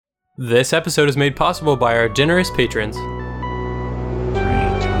This episode is made possible by our generous patrons.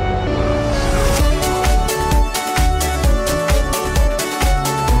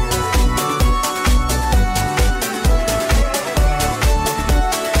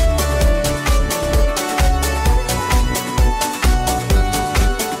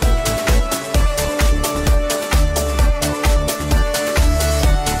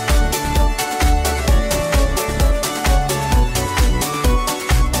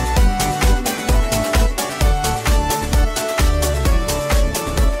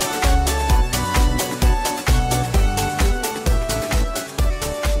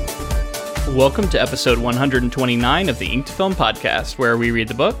 Welcome to episode 129 of the Ink to Film podcast, where we read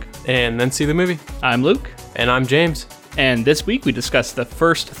the book and then see the movie. I'm Luke. And I'm James. And this week we discuss the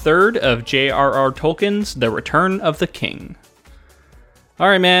first third of J.R.R. Tolkien's The Return of the King. All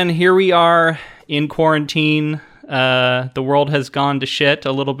right, man, here we are in quarantine. The world has gone to shit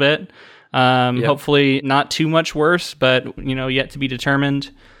a little bit. Hopefully not too much worse, but, yet to be determined.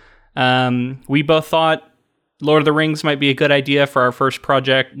 We both thought Lord of the Rings might be a good idea for our first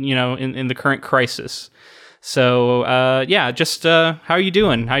project, in the current crisis. So, how are you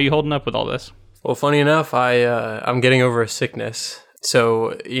doing? How are you holding up with all this? Well, funny enough, I'm getting over a sickness.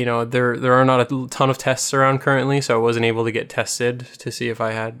 So, there are not a ton of tests around currently, so I wasn't able to get tested to see if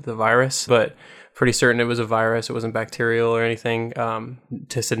I had the virus, but pretty certain it was a virus. It wasn't bacterial or anything.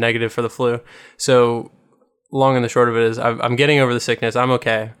 Tested negative for the flu. So, long and the short of it is I'm getting over the sickness. I'm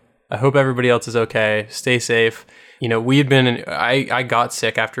okay. I hope everybody else is okay. Stay safe. I got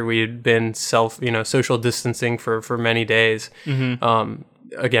sick after we had been social distancing for many days. Mm-hmm.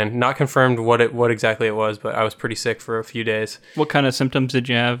 Again, not confirmed what exactly it was, but I was pretty sick for a few days. What kind of symptoms did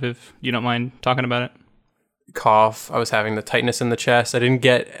you have, if you don't mind talking about it? Cough. I was having the tightness in the chest. I didn't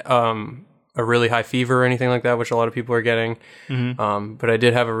get a really high fever or anything like that, which a lot of people are getting. Mm-hmm. But I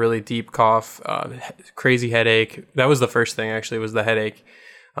did have a really deep cough, crazy headache. That was the first thing, actually, was the headache.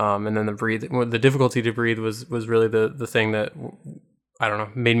 And then the difficulty to breathe was really the thing that, I don't know,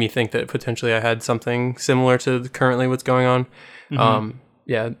 made me think that potentially I had something similar to currently what's going on.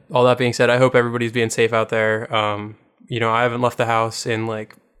 Mm-hmm. All that being said, I hope everybody's being safe out there. I haven't left the house in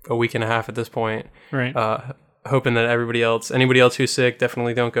like a week and a half at this point. Right. Hoping that anybody else who's sick,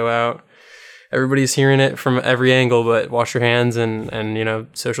 definitely don't go out. Everybody's hearing it from every angle, but wash your hands and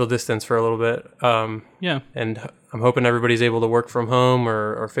social distance for a little bit. And I'm hoping everybody's able to work from home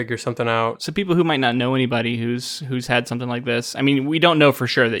or figure something out. So people who might not know anybody who's had something like this, I mean, we don't know for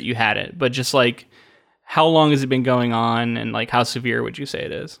sure that you had it, but just like, how long has it been going on, and like, how severe would you say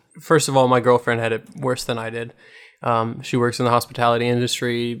it is? First of all, my girlfriend had it worse than I did. She works in the hospitality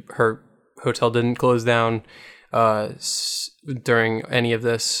industry. Her hotel didn't close down during any of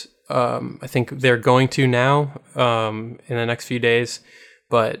this. I think they're going to now in the next few days,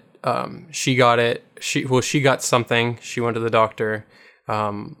 but she got it. She got something. She went to the doctor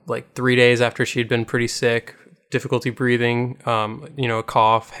like 3 days after she'd been pretty sick, difficulty breathing, a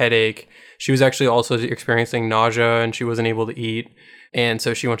cough, headache. She was actually also experiencing nausea, and she wasn't able to eat. And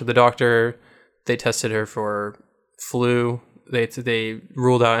so she went to the doctor. They tested her for flu. They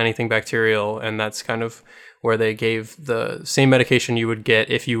ruled out anything bacterial, and that's kind of where they gave the same medication you would get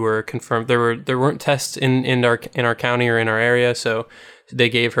if you were confirmed. There weren't tests in our county or in our area, so they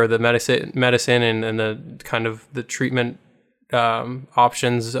gave her the medicine and the kind of the treatment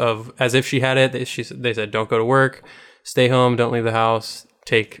options of as if she had it. They said, don't go to work, stay home, don't leave the house,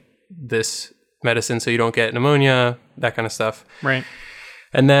 take this medicine so you don't get pneumonia, that kind of stuff. Right.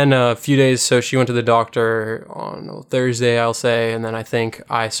 And then a few days, so she went to the doctor on Thursday, I'll say, and then I think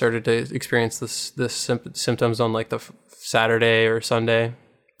I started to experience this symptoms on like the Saturday or Sunday.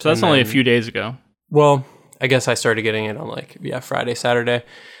 So that's only a few days ago. Well, I guess I started getting it on Friday, Saturday.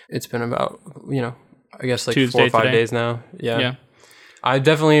 It's been about, I guess like Tuesday 4 or 5 today. days now. Yeah. I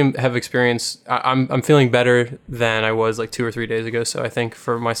definitely have experienced, I'm feeling better than I was like 2 or 3 days ago. So I think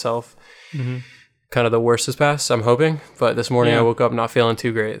for myself, mm-hmm. kind of the worst has passed, I'm hoping. But this morning I woke up not feeling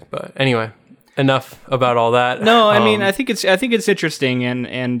too great. But anyway, enough about all that. No, I mean, I think it's interesting,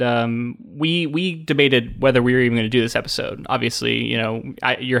 and we debated whether we were even going to do this episode. Obviously,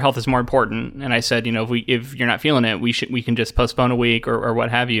 your health is more important, and I said, if you're not feeling it, we can just postpone a week or what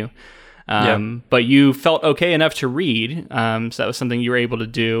have you. But you felt okay enough to read, so that was something you were able to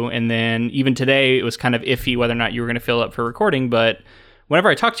do. And then even today, it was kind of iffy whether or not you were going to fill up for recording. But whenever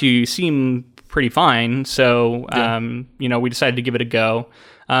I talked to you, you seem pretty fine. So, we decided to give it a go.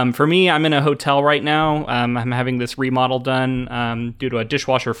 For me, I'm in a hotel right now. I'm having this remodel done due to a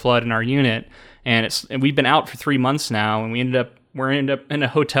dishwasher flood in our unit. And we've been out for 3 months now, and we ended up we're in a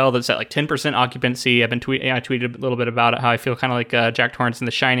hotel that's at like 10% occupancy. I tweeted a little bit about it, how I feel kind of like Jack Torrance in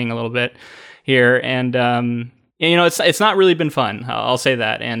The Shining a little bit here. And, it's not really been fun. I'll say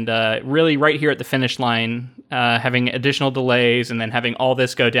that. And really right here at the finish line, having additional delays and then having all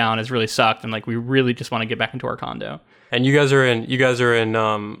this go down has really sucked. And like, we really just want to get back into our condo. And you guys are in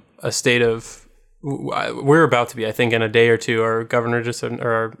a state of, we're about to be, I think in a day or two,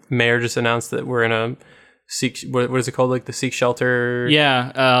 our mayor just announced that we're in a Sikh, what is it called? Like the Sikh shelter?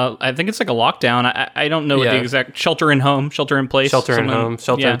 Yeah. I think it's like a lockdown. I don't know what the exact shelter in place. Shelter in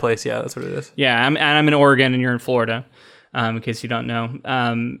place. Yeah, that's what it is. Yeah. I'm in Oregon and you're in Florida, in case you don't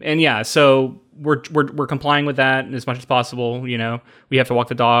know. So we're complying with that as much as possible. You know, we have to walk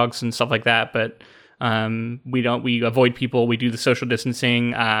the dogs and stuff like that, but we avoid people. We do the social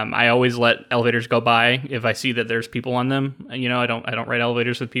distancing. I always let elevators go by if I see that there's people on them. You know, I don't ride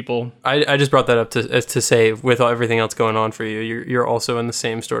elevators with people. I just brought that up to say, with everything else going on for you, you're also in the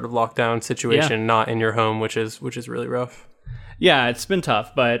same sort of lockdown situation, not in your home, which is really rough. Yeah, it's been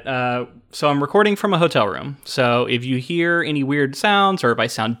tough, but so I'm recording from a hotel room. So if you hear any weird sounds, or if I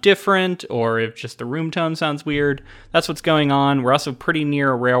sound different, or if just the room tone sounds weird, that's what's going on. We're also pretty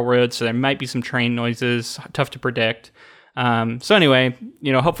near a railroad, so there might be some train noises, tough to predict. So anyway,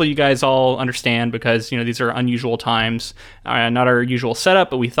 hopefully you guys all understand, because, these are unusual times, not our usual setup,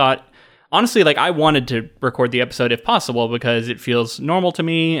 but we thought, honestly, like, I wanted to record the episode if possible, because it feels normal to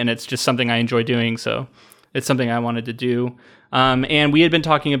me, and it's just something I enjoy doing, so it's something I wanted to do. And we had been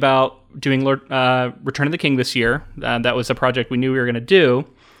talking about doing Return of the King this year. That was a project we knew we were going to do.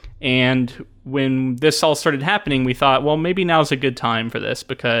 And when this all started happening, we thought, well, maybe now's a good time for this,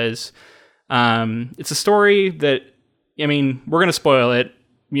 because it's a story that, we're going to spoil it.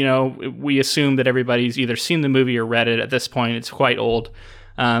 We assume that everybody's either seen the movie or read it at this point. It's quite old.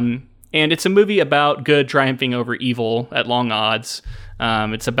 And it's a movie about good triumphing over evil at long odds.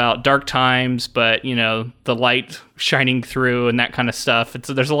 It's about dark times, but, the light shining through and that kind of stuff.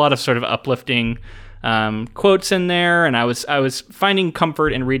 There's a lot of sort of uplifting quotes in there, and I was finding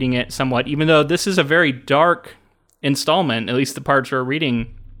comfort in reading it somewhat, even though this is a very dark installment, at least the parts we're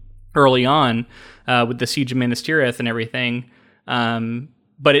reading early on with the Siege of Minas Tirith and everything.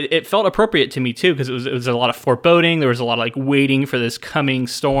 But it felt appropriate to me, too, because it was a lot of foreboding. There was a lot of, like, waiting for this coming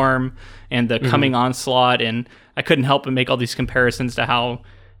storm and the coming onslaught, and I couldn't help but make all these comparisons to how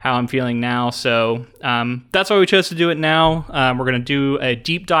I'm feeling now. So that's why we chose to do it now. We're going to do a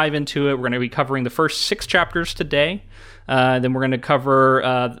deep dive into it. We're going to be covering the first 6 chapters today. Then we're going to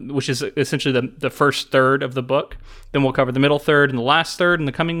cover, which is essentially the first third of the book. Then we'll cover the middle third and the last third in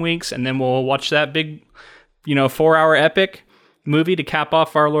the coming weeks, and then we'll watch that big, 4-hour epic movie to cap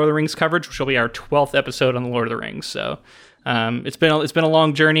off our Lord of the Rings coverage, which will be our 12th episode on the Lord of the Rings. So it's been a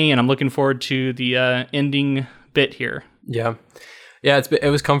long journey, and I'm looking forward to the ending bit here. Yeah, it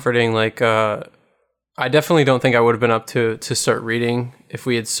was comforting. Like I definitely don't think I would have been up to start reading if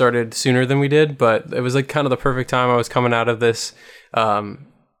we had started sooner than we did, but it was like kind of the perfect time. I was coming out of this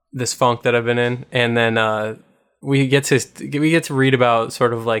this funk that I've been in, and then we get to read about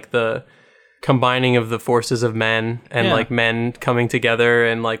sort of like the combining of the forces of men, and like men coming together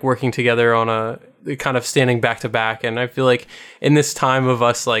and like working together on a kind of standing back to back. And I feel like in this time of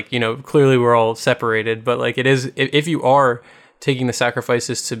us, like, clearly we're all separated, but like it is, if you are taking the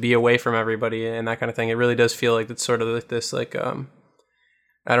sacrifices to be away from everybody and that kind of thing, it really does feel like it's sort of like this, like,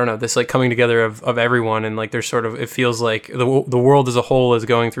 I don't know, this like coming together of everyone. And like, there's sort of, it feels like the world as a whole is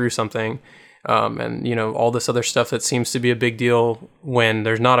going through something. And all this other stuff that seems to be a big deal when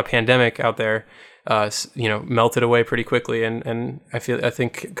there's not a pandemic out there, melted away pretty quickly. And I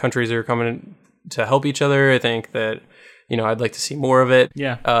think countries are coming to help each other. I think that, I'd like to see more of it.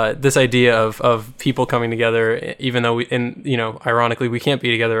 Yeah. This idea of people coming together, even though ironically we can't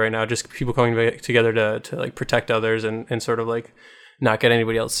be together right now, just people coming together to like protect others and sort of like not get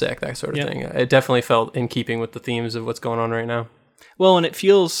anybody else sick, that sort of thing. It definitely felt in keeping with the themes of what's going on right now. Well, and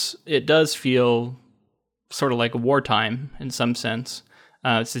it does feel sort of like a wartime in some sense.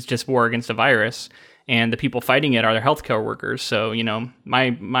 It's just war against a virus, and the people fighting it are the healthcare workers. So,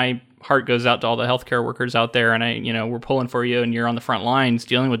 my heart goes out to all the healthcare workers out there, and we're pulling for you, and you're on the front lines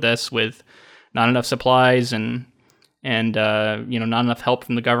dealing with this with not enough supplies and not enough help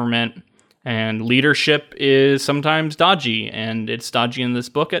from the government. And leadership is sometimes dodgy, and it's dodgy in this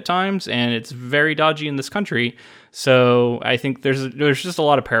book at times, and it's very dodgy in this country. So I think there's just a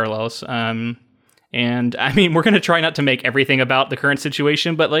lot of parallels. And I mean, we're going to try not to make everything about the current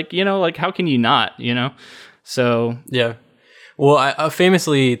situation, but like how can you not, So yeah. Well,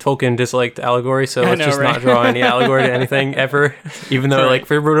 famously, Tolkien disliked allegory, so let's just not draw any allegory to anything ever. Even though, like,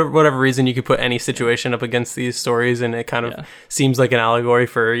 for whatever reason, you could put any situation up against these stories, and it kind of seems like an allegory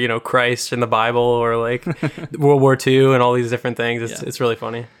for, you know, Christ and the Bible, or like World War II and all these different things. It's really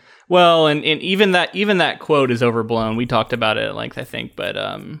funny. Well, and even that quote is overblown. We talked about it at length, I think, but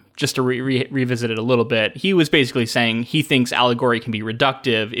just to revisit it a little bit, he was basically saying he thinks allegory can be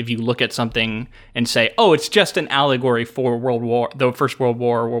reductive if you look at something and say, oh, it's just an allegory for the First World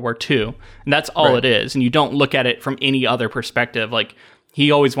War, or World War II, and that's all it is, and you don't look at it from any other perspective. Like, he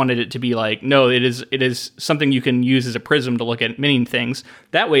always wanted it to be like, no, it is something you can use as a prism to look at many things.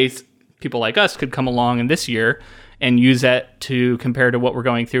 That way, people like us could come along in this year and use that to compare to what we're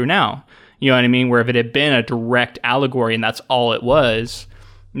going through now. You know what I mean? Where if it had been a direct allegory and that's all it was,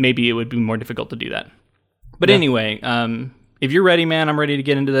 maybe it would be more difficult to do that. But anyway, if you're ready, man, I'm ready to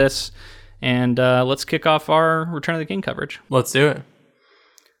get into this. And let's kick off our Return of the King coverage. Let's do it.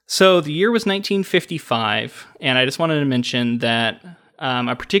 So the year was 1955, and I just wanted to mention that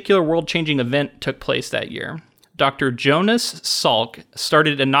a particular world-changing event took place that year. Dr. Jonas Salk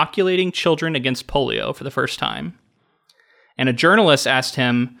started inoculating children against polio for the first time. And a journalist asked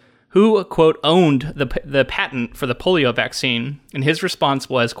him who, quote, owned the patent for the polio vaccine. And his response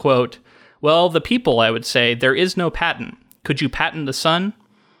was, quote, well, the people, I would say. There is no patent. Could you patent the sun?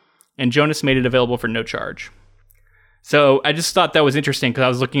 And Jonas made it available for no charge. So I just thought that was interesting because I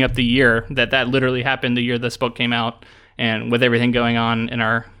was looking up the year that literally happened, the year this book came out, and with everything going on in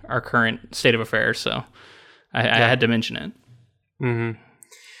our current state of affairs. So I had to mention it. Mm-hmm.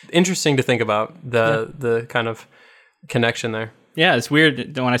 Interesting to think about the kind of connection there. Yeah, it's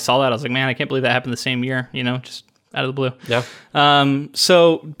weird. When I saw that, I was like, man, I can't believe that happened the same year, you know, just out of the blue. Yeah.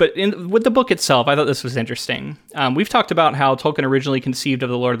 But with the book itself, I thought this was interesting. We've talked about how Tolkien originally conceived of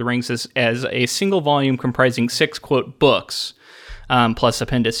The Lord of the Rings as a single volume comprising 6, quote, books, plus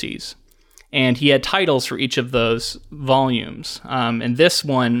appendices. And he had titles for each of those volumes. And this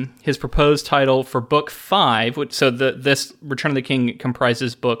one, his proposed title for book 5, this Return of the King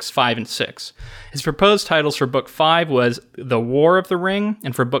comprises books 5 and 6. His proposed titles for book 5 was The War of the Ring,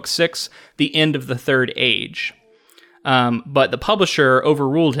 and for book 6, The End of the Third Age. But the publisher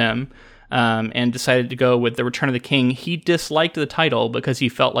overruled him and decided to go with The Return of the King. He disliked the title because he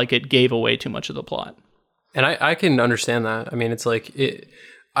felt like it gave away too much of the plot. And I can understand that. I mean, it's like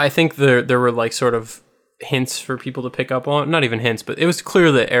I think there were like sort of hints for people to pick up on. Not even hints, but it was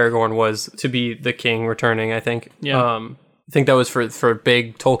clear that Aragorn was to be the king returning, I think. Yeah. I think that was for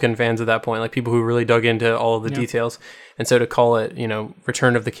big Tolkien fans at that point, like people who really dug into all of the details. And so to call it, you know,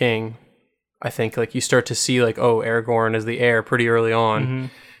 Return of the King, I think like you start to see like, oh, Aragorn is the heir pretty early on. Mm-hmm.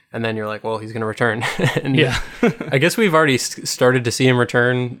 And then you're like, well, he's going to return. And I guess we've already started to see him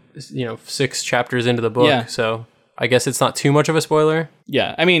return, you know, 6 chapters into the book. Yeah. So I guess it's not too much of a spoiler.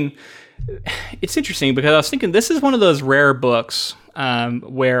 Yeah, I mean, it's interesting because I was thinking this is one of those rare books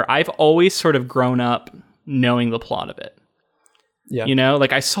where I've always sort of grown up knowing the plot of it. Yeah. You know,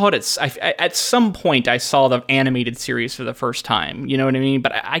 like I saw it at some point I saw the animated series for the first time, you know what I mean?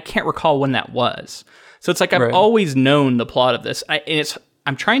 But I can't recall when that was. So it's like I've always known the plot of this.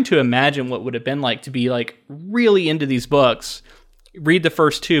 I'm trying to imagine what would have been like to be like really into these books, read the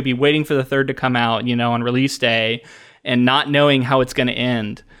first 2, be waiting for the third to come out, you know, on release day, and not knowing how it's going to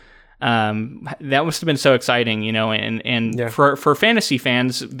end. That must have been so exciting, you know, and for fantasy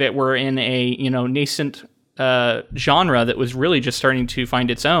fans that were in a, you know, nascent genre that was really just starting to find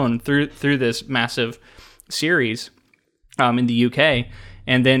its own through this massive series in the UK,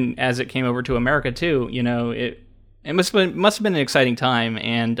 and then as it came over to America too, you know, it must have been an exciting time,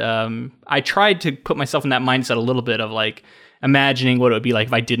 and I tried to put myself in that mindset a little bit of like imagining what it would be like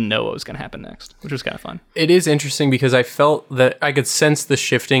if I didn't know what was going to happen next, which was kind of fun. It is interesting because I felt that I could sense the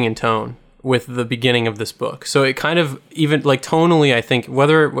shifting in tone with the beginning of this book. So it kind of, even like tonally, I think,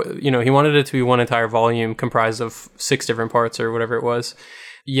 whether, you know, he wanted it to be one entire volume comprised of 6 different parts or whatever it was.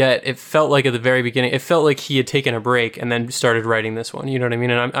 Yet it felt like at the very beginning, it felt like he had taken a break and then started writing this one. You know what I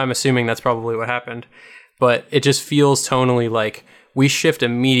mean? And I'm assuming that's probably what happened. But it just feels tonally like we shift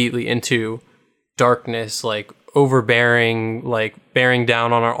immediately into darkness, like overbearing, like bearing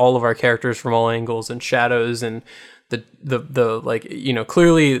down on all of our characters from all angles, and shadows, and the like, you know,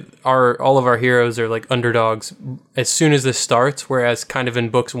 clearly all of our heroes are like underdogs as soon as this starts, whereas kind of in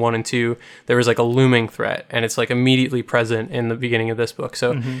books 1 and 2 there was like a looming threat, and it's like immediately present in the beginning of this book.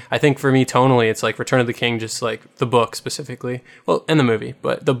 So I think for me tonally it's like Return of the King, just like the book specifically, well, and the movie,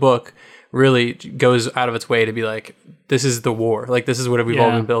 but the book really goes out of its way to be like, this is the war, like this is what we've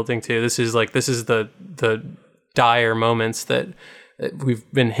all been building to, this is the dire moments that we've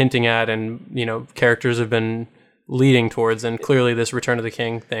been hinting at, and, you know, characters have been leading towards. And clearly this Return of the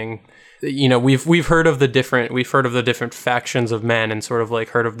King thing, you know, we've heard of the different factions of men, and sort of like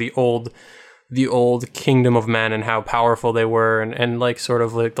heard of the old kingdom of men and how powerful they were, and like sort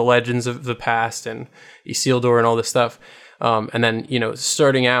of like the legends of the past and Isildur and all this stuff. And then, you know,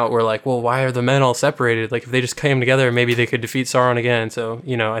 starting out, we're like, well, why are the men all separated? Like, if they just came together, maybe they could defeat Sauron again. So,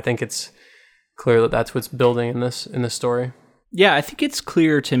 you know, I think it's clear that that's what's building in this story. Yeah, I think it's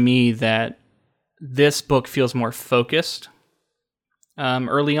clear to me that this book feels more focused.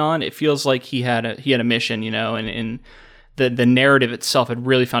 Early on, it feels like he had a mission, you know, and the narrative itself had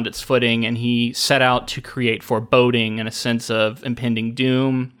really found its footing, and he set out to create foreboding and a sense of impending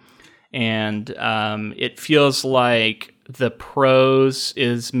doom. And it feels like the prose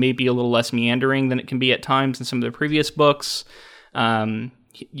is maybe a little less meandering than it can be at times in some of the previous books.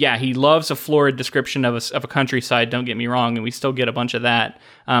 He loves a florid description of a countryside, don't get me wrong, and we still get a bunch of that.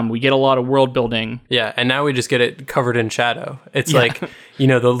 We get a lot of world building. Yeah, and now we just get it covered in shadow. It's like, you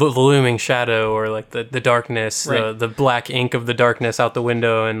know, the looming shadow, or like the darkness, right. The black ink of the darkness out the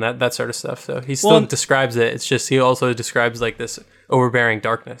window, and that sort of stuff. So he still describes it. It's just he also describes like this overbearing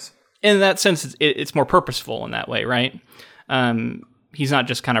darkness. In that sense, it's more purposeful in that way, right? He's not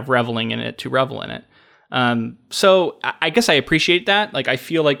just kind of reveling in it to revel in it. So I guess I appreciate that. Like, I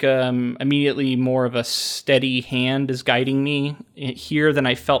feel like immediately more of a steady hand is guiding me here than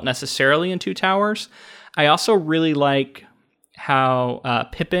I felt necessarily in Two Towers. I also really like how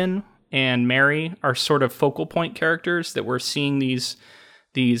Pippin and Merry are sort of focal point characters that we're seeing these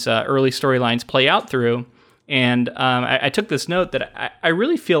early storylines play out through. And I took this note that I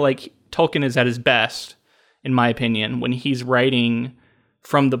really feel like Tolkien is at his best, in my opinion, when he's writing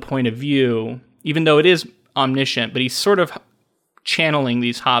from the point of view, even though it is omniscient, but he's sort of channeling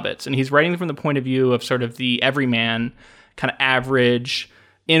these hobbits, and he's writing from the point of view of sort of the everyman, kind of average,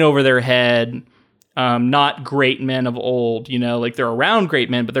 in over their head, not great men of old, you know, like they're around great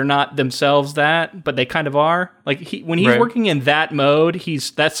men, but they're not themselves that, but they kind of are. Like when he's working in that mode,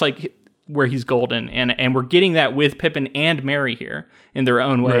 that's like where he's golden, and we're getting that with Pippin and Merry here in their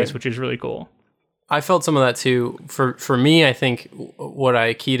own ways, which is really cool. I felt some of that too. For me, I think what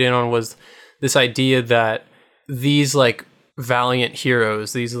I keyed in on was this idea that these like valiant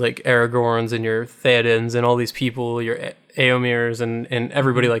heroes, these like Aragorns and your Theodens and all these people, your Eomirs and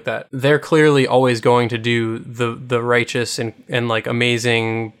everybody like that, they're clearly always going to do the righteous and like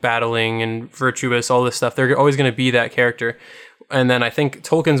amazing battling and virtuous, all this stuff. They're always going to be that character. And then I think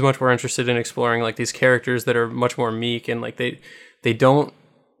Tolkien's much more interested in exploring like these characters that are much more meek, and like they don't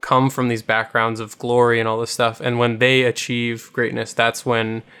come from these backgrounds of glory and all this stuff. And when they achieve greatness, that's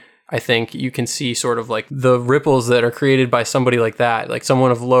when I think you can see sort of like the ripples that are created by somebody like that, like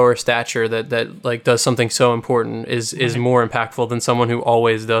someone of lower stature that like does something so important is more impactful than someone who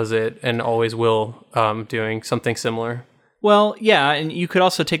always does it and always will doing something similar. Well, yeah, and you could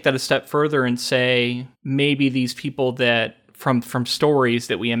also take that a step further and say maybe these people that from stories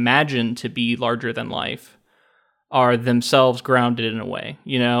that we imagine to be larger than life are themselves grounded in a way,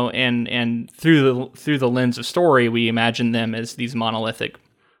 you know, and through the lens of story, we imagine them as these monolithic,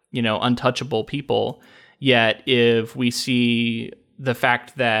 you know, untouchable people. Yet if we see the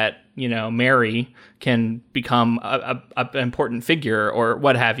fact that, you know, Merry can become an important figure or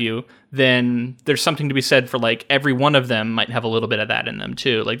what have you, then there's something to be said for like every one of them might have a little bit of that in them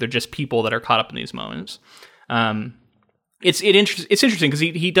too. Like they're just people that are caught up in these moments. It's interesting because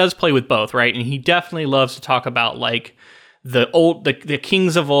he does play with both, right? And he definitely loves to talk about like the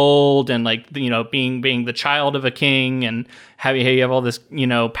kings of old, and like, you know, being the child of a king, and how you have all this, you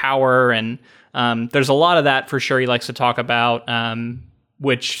know, power, and there's a lot of that for sure he likes to talk about,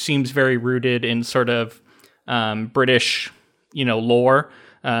 which seems very rooted in sort of British, you know, lore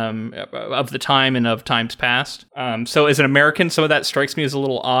of the time and of times past. So as an American, some of that strikes me as a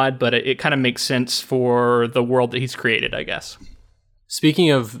little odd, but it kind of makes sense for the world that he's created, I guess.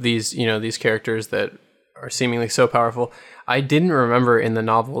 Speaking of these, you know, these characters that are seemingly so powerful, I didn't remember in the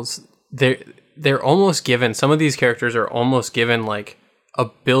novels, they're almost given, some of these characters are almost given like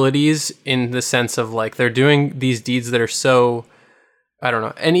abilities in the sense of like they're doing these deeds that are so, I don't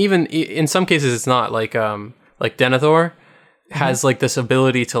know, and even in some cases it's not like Denethor has like this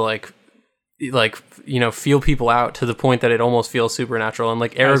ability to like you know, feel people out to the point that it almost feels supernatural. And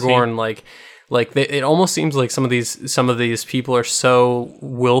like Aragorn, it almost seems like some of these people are so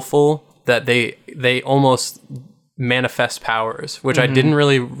willful that they almost manifest powers, which I didn't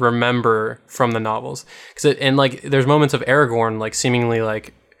really remember from the novels. And like there's moments of Aragorn like seemingly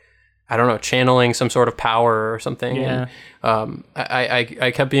like, I don't know, channeling some sort of power or something. Yeah. And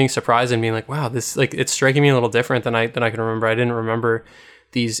I kept being surprised and being like, wow, this, like, it's striking me a little different than I can remember. I didn't remember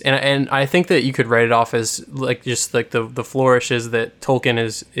and I think that you could write it off as like just like the flourishes that Tolkien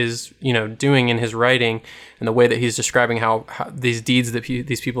is doing in his writing and the way that he's describing how these deeds that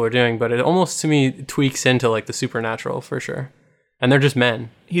these people are doing, but it almost to me tweaks into like the supernatural for sure, and they're just men.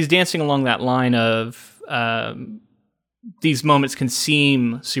 He's dancing along that line of these moments can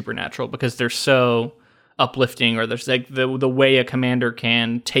seem supernatural because they're so uplifting, or there's like the way a commander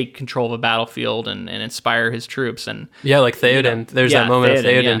can take control of a battlefield and inspire his troops. And like Theoden, there's that moment of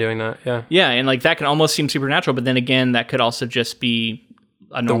Theoden doing that. And like that can almost seem supernatural, but then again, that could also just be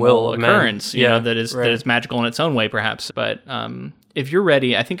a normal occurrence, that is magical in its own way, perhaps. But if you're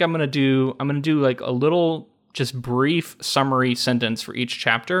ready, I think I'm gonna do like a little just brief summary sentence for each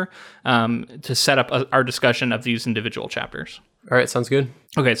chapter to set up our discussion of these individual chapters. All right, sounds good.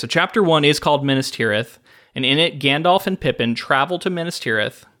 Okay, so chapter 1 is called Minas Tirith, and in it, Gandalf and Pippin travel to Minas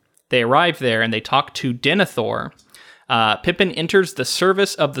Tirith. They arrive there, and they talk to Denethor. Pippin enters the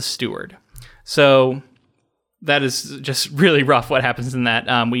service of the steward. So that is just really rough what happens in that.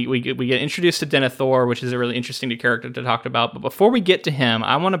 We get introduced to Denethor, which is a really interesting character to talk about. But before we get to him,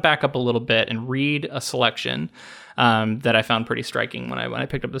 I want to back up a little bit and read a selection that I found pretty striking when I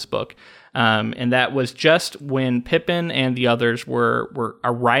picked up this book. And that was just when Pippin and the others were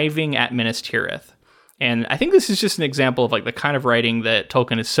arriving at Minas Tirith. And I think this is just an example of like the kind of writing that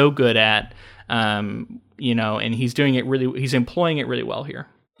Tolkien is so good at, and he's employing it really well here.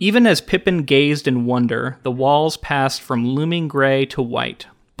 Even as Pippin gazed in wonder, the walls passed from looming gray to white,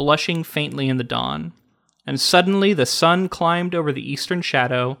 blushing faintly in the dawn. And suddenly the sun climbed over the eastern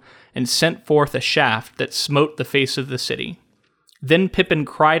shadow and sent forth a shaft that smote the face of the city. Then Pippin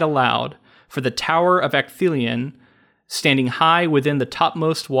cried aloud, for the tower of Acthelion, standing high within the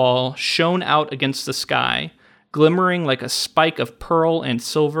topmost wall, shone out against the sky, glimmering like a spike of pearl and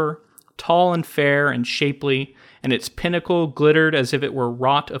silver, tall and fair and shapely, and its pinnacle glittered as if it were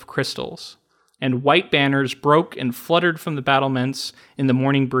wrought of crystals. And white banners broke and fluttered from the battlements in the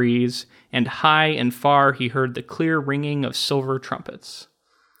morning breeze, and high and far he heard the clear ringing of silver trumpets.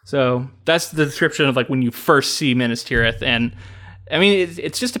 So that's the description of like when you first see Minas Tirith, and I mean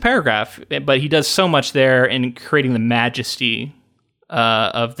it's just a paragraph, but he does so much there in creating the majesty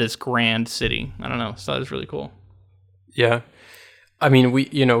of this grand city. I don't know, so that was really cool. Yeah. I mean,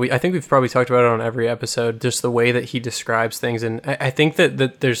 I think we've probably talked about it on every episode, just the way that he describes things. And I think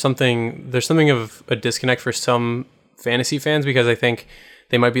that there's something of a disconnect for some fantasy fans, because I think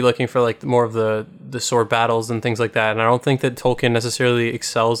they might be looking for like more of the sword battles and things like that. And I don't think that Tolkien necessarily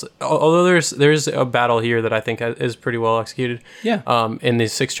excels, although there's a battle here that I think is pretty well executed. Yeah. In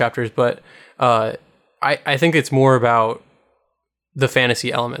these 6 chapters. But I think it's more about the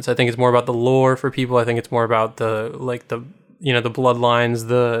fantasy elements. I think it's more about the lore for people. I think it's more about the bloodlines,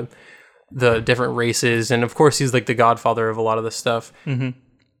 the different races, and of course he's like the godfather of a lot of this stuff. Mm-hmm.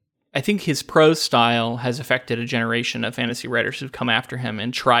 I think his prose style has affected a generation of fantasy writers who've come after him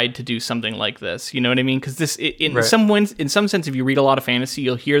and tried to do something like this. You know what I mean? Because this, in some sense, if you read a lot of fantasy,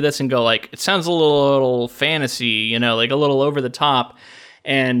 you'll hear this and go like, it sounds a little fantasy, like a little over the top.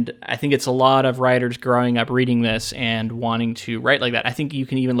 And I think it's a lot of writers growing up reading this and wanting to write like that. I think you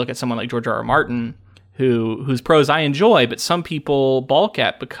can even look at someone like George R.R. Martin, whose prose I enjoy, but some people balk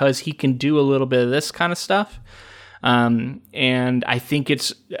at because he can do a little bit of this kind of stuff. And I think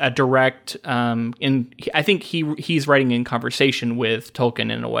it's a direct, I think he's writing in conversation with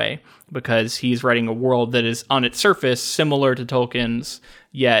Tolkien in a way, because he's writing a world that is on its surface similar to Tolkien's,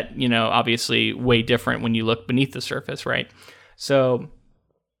 yet, obviously way different when you look beneath the surface, right? So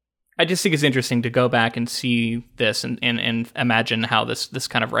I just think it's interesting to go back and see this and imagine how this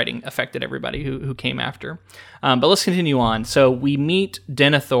kind of writing affected everybody who came after. But let's continue on. So we meet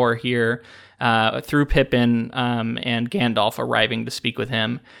Denethor here through Pippin and Gandalf arriving to speak with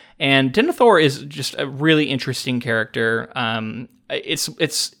him. And Denethor is just a really interesting character.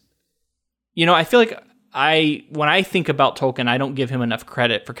 It's I feel like when I think about Tolkien, I don't give him enough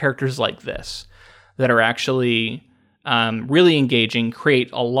credit for characters like this that are actually really engaging, create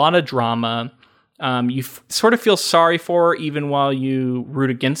a lot of drama. You sort of feel sorry for even while you root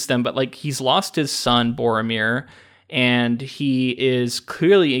against them, but like he's lost his son Boromir, and he is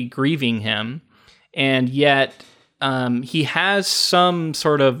clearly grieving him, and yet he has some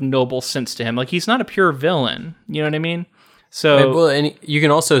sort of noble sense to him. Like he's not a pure villain, you know what I mean? So, and you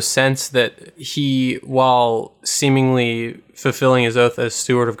can also sense that he, while seemingly fulfilling his oath as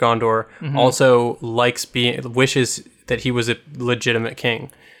steward of Gondor, mm-hmm. also wishes that he was a legitimate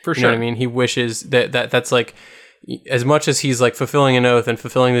king. For sure. You know what I mean? He wishes that's like, as much as he's like fulfilling an oath and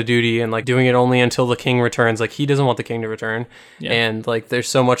fulfilling the duty and like doing it only until the king returns, like he doesn't want the king to return. Yeah. And like there's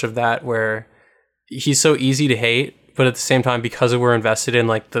so much of that where he's so easy to hate but at the same time, because we're invested in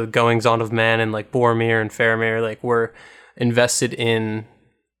like the goings on of men and like Boromir and Faramir, like we're invested in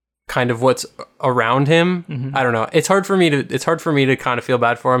kind of what's around him. I don't know. It's hard for me to kind of feel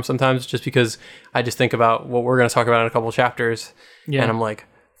bad for him sometimes, just because I just think about what we're going to talk about in a couple of chapters, and I'm like,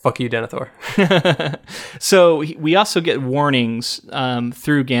 fuck you, Denethor. So we also get warnings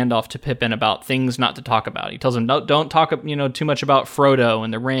through Gandalf to Pippin about things not to talk about. He tells him, don't talk, too much about Frodo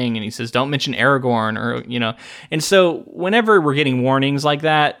and the ring, and he says, don't mention Aragorn, or. And so whenever we're getting warnings like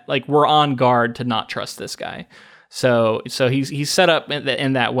that, like we're on guard to not trust this guy. So he's set up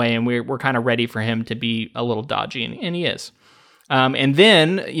in that way, and we're kind of ready for him to be a little dodgy, and he is. And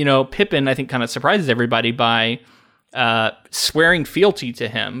then Pippin, I think, kind of surprises everybody by swearing fealty to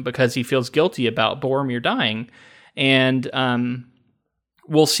him because he feels guilty about Boromir dying. And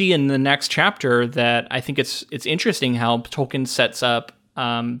we'll see in the next chapter that I think it's interesting how Tolkien sets up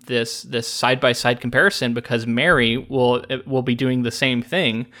this side-by-side comparison, because Merry will be doing the same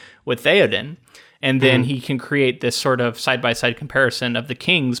thing with Theoden. And then he can create this sort of side-by-side comparison of the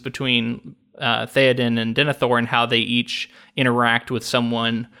kings between Theoden and Denethor, and how they each interact with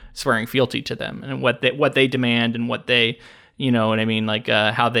someone swearing fealty to them, and what they demand, and what they, what I mean, like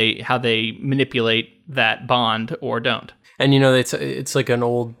how they manipulate that bond or don't. And it's like an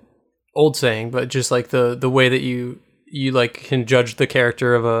old saying, but just like the way that you like can judge the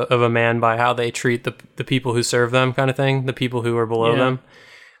character of a man by how they treat the people who serve them, kind of thing, the people who are below them.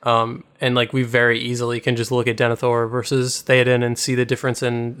 And like we very easily can just look at Denethor versus Theoden and see the difference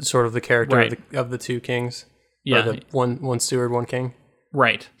in sort of the character of the two kings. Yeah, or the one steward, one king.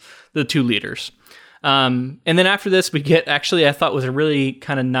 Right, the two leaders. And then after this, we get, actually, I thought was a really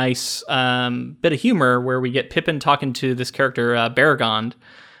kind of nice bit of humor where we get Pippin talking to this character Beregond,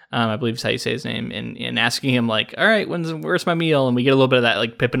 I believe is how you say his name, and asking him like, "All right, where's my meal?" And we get a little bit of that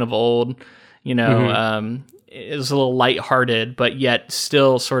like Pippin of old, It was a little lighthearted, but yet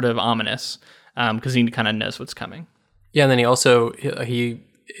still sort of ominous, because he kind of knows what's coming. Yeah, and then he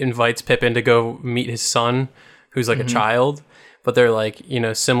invites Pippin to go meet his son, who's like a child, but they're like,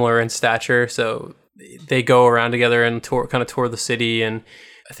 similar in stature, so they go around together and tour the city, and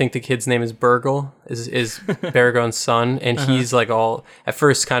I think the kid's name is Burgle, is Beregond's son, and he's like all, at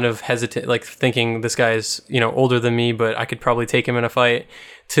first kind of hesitant, like thinking this guy's, older than me, but I could probably take him in a fight,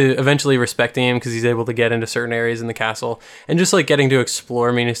 to eventually respecting him because he's able to get into certain areas in the castle, and just like getting to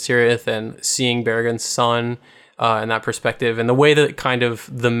explore Minas Tirith and seeing Beregond's son and that perspective, and the way that kind of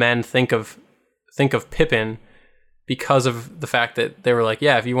the men think of Pippin, because of the fact that they were like,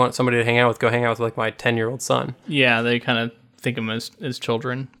 yeah, if you want somebody to hang out with, go hang out with like my 10-year-old son. Yeah, they kind of think of them as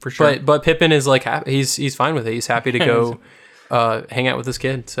children, for sure. But Pippin is like, he's fine with it. He's happy to go hang out with this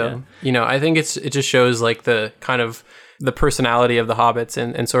kid. So, I think it just shows like the kind of the personality of the hobbits,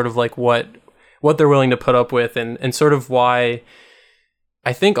 and sort of like what they're willing to put up with, and sort of why,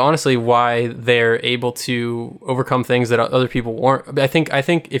 I think honestly, why they're able to overcome things that other people weren't. I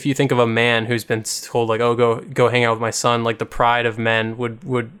think if you think of a man who's been told like, oh, go hang out with my son, like the pride of men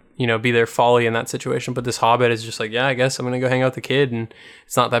would be their folly in that situation. But this hobbit is just like, yeah, I guess I'm going to go hang out with the kid, and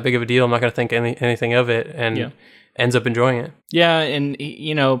it's not that big of a deal. I'm not going to think anything of it, and ends up enjoying it. Yeah, and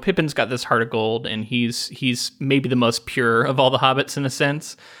Pippin's got this heart of gold, and he's maybe the most pure of all the hobbits in a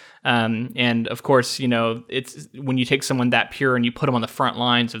sense. And of course, it's when you take someone that pure and you put them on the front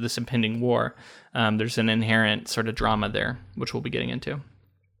lines of this impending war, there's an inherent sort of drama there, which we'll be getting into.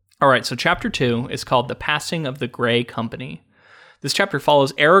 All right, so chapter 2 is called The Passing of the Grey Company. This chapter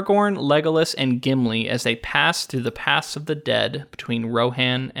follows Aragorn, Legolas, and Gimli as they pass through the paths of the dead between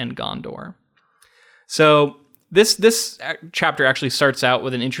Rohan and Gondor. So this chapter actually starts out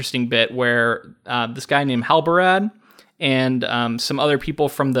with an interesting bit where this guy named Halbarad and some other people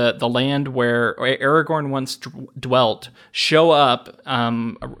from the land where Aragorn once dwelt show up,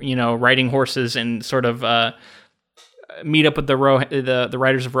 riding horses, and sort of meet up with the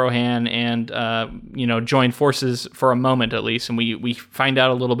riders of Rohan, and join forces for a moment at least. And we find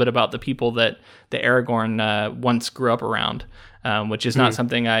out a little bit about the people that Aragorn once grew up around, which is not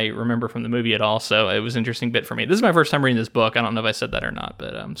something I remember from the movie at all. So it was an interesting bit for me. This is my first time reading this book. I don't know if I said that or not,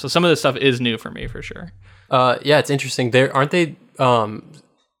 but so some of this stuff is new for me for sure. Yeah, it's interesting. Aren't they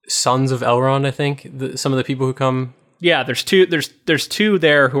sons of Elrond? I think some of the people who come. Yeah, there's two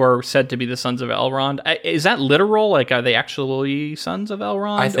there who are said to be the sons of Elrond. Is that literal? Like, are they actually sons of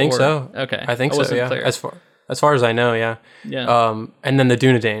Elrond? I think so. Okay, I think so. Yeah, clear. As far as I know, yeah. Yeah. And then the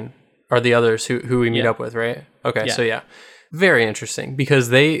Dunedain are the others who we meet up with, right? Okay, so yeah, very interesting, because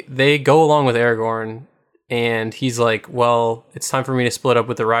they go along with Aragorn, and he's like, well, it's time for me to split up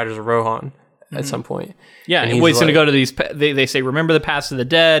with the Riders of Rohan. at some point. Yeah, and he's going to go to these. They say, remember the past of the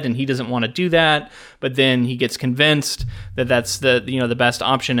dead, and he doesn't want to do that. But then he gets convinced that that's the best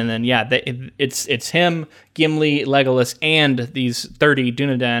option. And then it's him, Gimli, Legolas, and these 30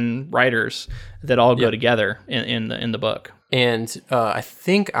 Dunedain riders that all go together in the book. And I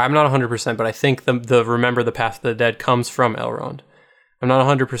think I'm not 100%, but I think the remember the past of the dead comes from Elrond. I'm not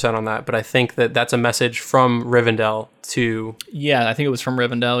 100% on that, but I think that's a message from Rivendell to... Yeah, I think it was from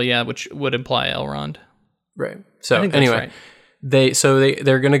Rivendell, which would imply Elrond. Right. So anyway, right.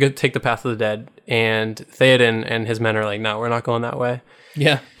 They're going to go take the path of the dead, and Theoden and his men are like, no, we're not going that way.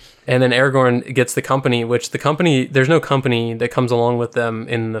 Yeah. And then Aragorn gets the company, there's no company that comes along with them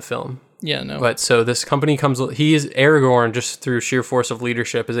in the film. Yeah, no. But so this company Aragorn, just through sheer force of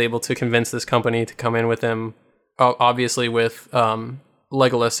leadership, is able to convince this company to come in with him, obviously with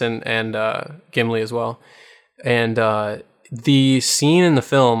Legolas and Gimli as well. And the scene in the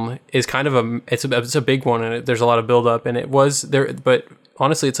film is kind of it's a big one, and there's a lot of build up, and it was there, but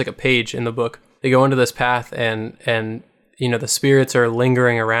honestly it's like a page in the book. They go into this path and the spirits are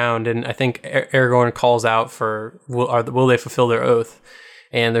lingering around, and I think Aragorn calls out for will they fulfill their oath,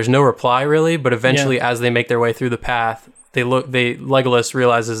 and there's no reply really, but eventually as they make their way through the path, Legolas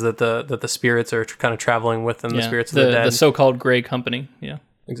realizes that the spirits are kind of traveling with them, the spirits of the dead. The so-called Grey Company, yeah.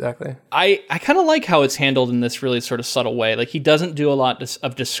 Exactly. I kind of like how it's handled in this really sort of subtle way. Like, he doesn't do a lot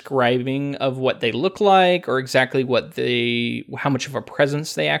of describing of what they look like or exactly how much of a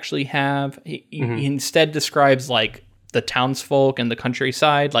presence they actually have. He instead describes, like, the townsfolk and the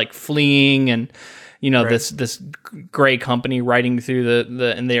countryside, like, fleeing and... right. this Grey Company riding through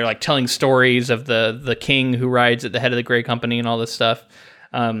and they're like telling stories of the king who rides at the head of the Grey Company and all this stuff.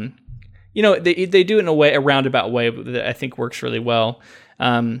 They do it in a roundabout way that I think works really well.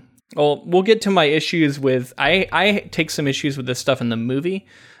 We'll get to my issues with. I take some issues with this stuff in the movie,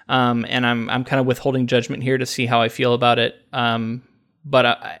 and I'm kind of withholding judgment here to see how I feel about it.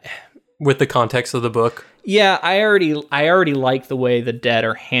 With the context of the book. Yeah, I already like the way the dead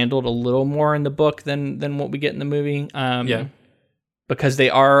are handled a little more in the book than what we get in the movie. Because they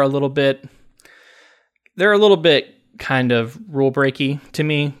are a little bit kind of rule breaky to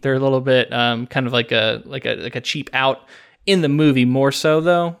me. They're a little bit kind of like a cheap out in the movie more so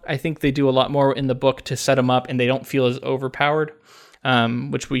though. I think they do a lot more in the book to set them up, and they don't feel as overpowered,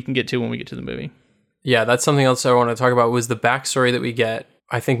 which we can get to when we get to the movie. Yeah, that's something else I want to talk about was the backstory that we get.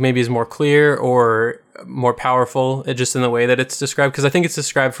 I think maybe is more clear or more powerful just in the way that it's described. Because I think it's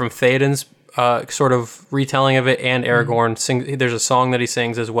described from Theoden's sort of retelling of it, and Aragorn there's a song that he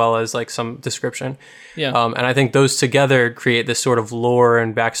sings as well as like some description. Yeah. And I think those together create this sort of lore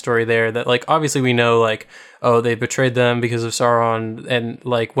and backstory there that like obviously we know like, oh, they betrayed them because of Sauron, and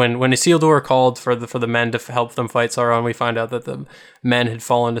like when Isildur called for the men to help them fight Sauron, we find out that the men had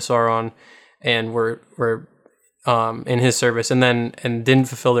fallen to Sauron and were in his service and didn't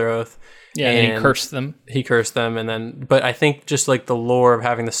fulfill their oath. Yeah, and he cursed them. But I think just like the lore of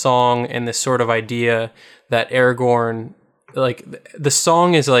having the song and this sort of idea that Aragorn, like the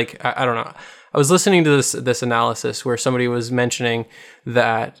song is like, I don't know. I was listening to this analysis where somebody was mentioning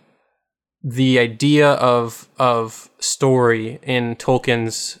that the idea of story in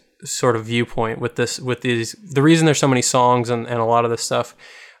Tolkien's sort of viewpoint the reason there's so many songs and a lot of this stuff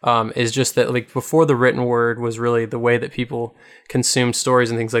is just that like before the written word was really the way that people consumed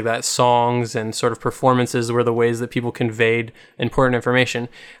stories and things like that, songs and sort of performances were the ways that people conveyed important information.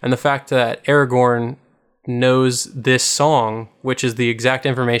 And the fact that Aragorn knows this song, which is the exact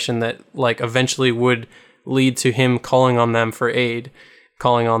information that like eventually would lead to him calling on them for aid,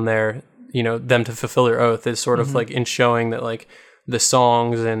 calling on them to fulfill their oath, is sort of like in showing that like the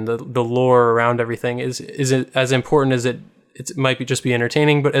songs and the lore around everything is as important as it might be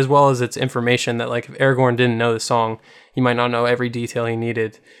entertaining, but as well as it's information that like if Aragorn didn't know the song, he might not know every detail he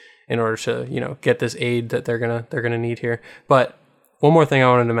needed in order to get this aid that they're gonna need here. But one more thing I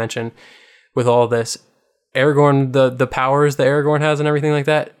wanted to mention with all this, Aragorn, the powers that Aragorn has and everything like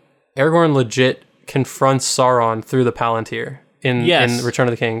that, Aragorn legit confronts Sauron through the Palantir in Return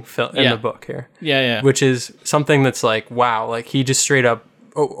of the King in the book here. Yeah. Which is something that's like, wow, like he just straight up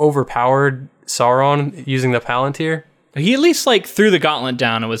overpowered Sauron using the Palantir. He at least like threw the gauntlet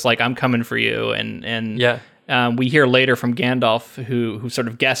down and was like, "I'm coming for you." And we hear later from Gandalf, who sort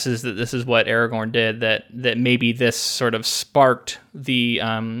of guesses that this is what Aragorn did. That maybe this sort of sparked the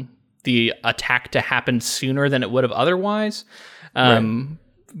attack to happen sooner than it would have otherwise,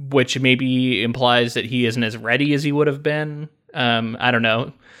 which maybe implies that he isn't as ready as he would have been. I don't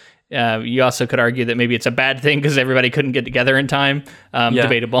know. You also could argue that maybe it's a bad thing because everybody couldn't get together in time.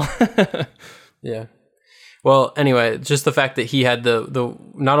 Debatable. Yeah. Well, anyway, just the fact that he had the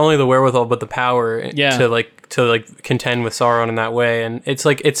not only the wherewithal but the power Yeah. to contend with Sauron in that way. And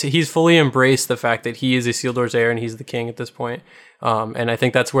he's fully embraced the fact that he is Isildur's heir and he's the king at this point. And I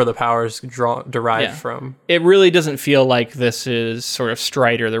think that's where the powers derive from. It really doesn't feel like this is sort of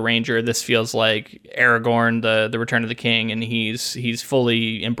Strider the Ranger. This feels like Aragorn, the Return of the King, and he's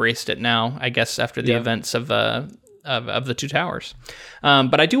fully embraced it now, I guess, after the events of the Two Towers.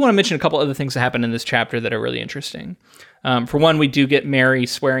 But I do want to mention a couple other things that happen in this chapter that are really interesting. For one, we do get Merry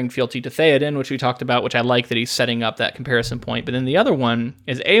swearing fealty to Theoden, which we talked about, which I like that he's setting up that comparison point. But then the other one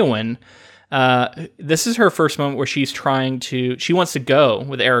is Éowyn. This is her first moment where she wants to go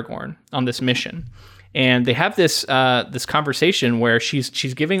with Aragorn on this mission. And they have this conversation where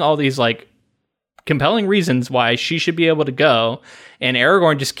she's giving all these like compelling reasons why she should be able to go. And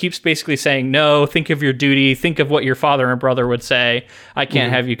Aragorn just keeps basically saying, no, think of your duty. Think of what your father and brother would say. I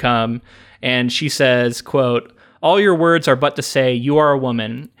can't have you come. And she says, quote, all your words are but to say you are a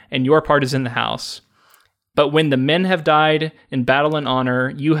woman and your part is in the house. But when the men have died in battle and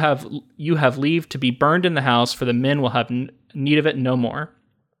honor, you have leave to be burned in the house, for the men will have need of it no more.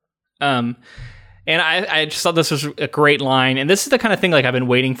 And I just thought this was a great line, and this is the kind of thing like I've been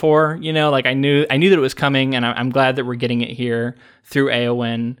waiting for. You know, like I knew that it was coming, and I'm glad that we're getting it here through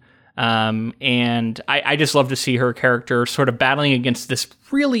Éowyn. And I just love to see her character sort of battling against this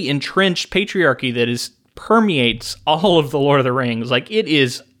really entrenched patriarchy that permeates all of the Lord of the Rings. Like it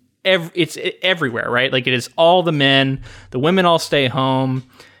is. It's everywhere, right? Like it is all the men, the women all stay home.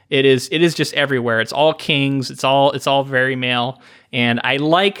 It is just everywhere. It's all kings. It's all very male. And I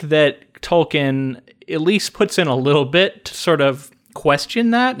like that Tolkien at least puts in a little bit to sort of question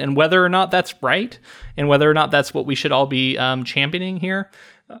that and whether or not that's right and whether or not that's what we should all be championing here.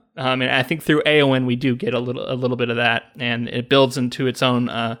 And I think through Éowyn we do get a little bit of that, and it builds into its own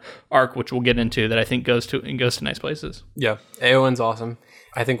arc, which we'll get into, that I think goes to nice places. Yeah, Éowyn's awesome.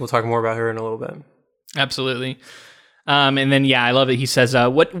 I think we'll talk more about her in a little bit. Absolutely. And then, I love it. He says,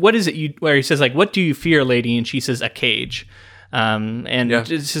 what is it where he says, like, what do you fear, lady? And she says, a cage.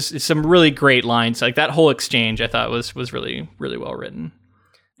 It's some really great lines. Like that whole exchange I thought was really, really well written.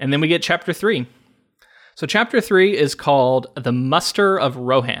 And then we get chapter 3. So chapter 3 is called The Muster of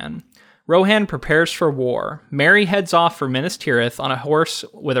Rohan. Rohan prepares for war. Merry heads off for Minas Tirith on a horse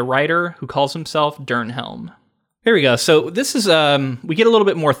with a rider who calls himself Dernhelm. Here we go. So this is, we get a little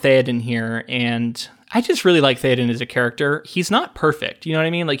bit more Theoden here, and I just really like Theoden as a character. He's not perfect, you know what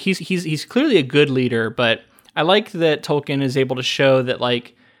I mean? Like he's clearly a good leader, but I like that Tolkien is able to show that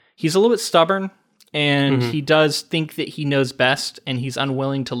like he's a little bit stubborn, and he does think that he knows best, and he's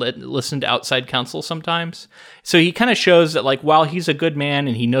unwilling to listen to outside counsel sometimes. So he kind of shows that like while he's a good man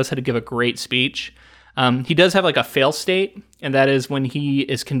and he knows how to give a great speech, he does have like a fail state, and that is when he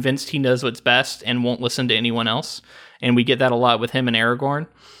is convinced he knows what's best and won't listen to anyone else. And we get that a lot with him and Aragorn.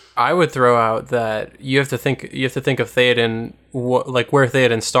 I would throw out that you have to think of Theoden, like where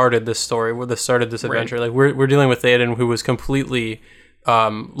Theoden started this story, where this started this adventure. Right. Like we're dealing with Theoden, who was completely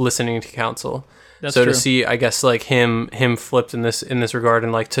listening to counsel. That's so true. To see, I guess, like him flipped in this regard,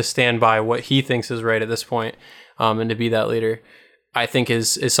 and like to stand by what he thinks is right at this point, and to be that leader, I think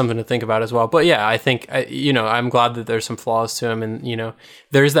is something to think about as well. But yeah, I think I'm glad that there's some flaws to him, and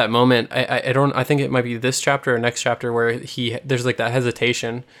there's that moment. I think it might be this chapter or next chapter where there's like that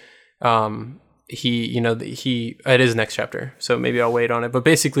hesitation. It is next chapter, so maybe I'll wait on it. But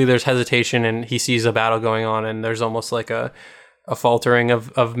basically, there's hesitation, and he sees a battle going on, and there's almost like a faltering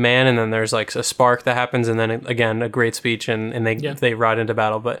of man, and then there's like a spark that happens, and then again a great speech, and they ride into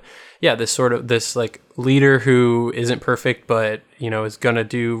battle. But yeah, this like leader who isn't perfect, but is gonna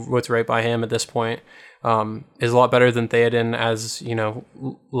do what's right by him at this point, is a lot better than Theoden as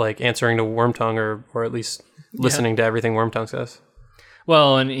like answering to Wormtongue or at least listening to everything Wormtongue says.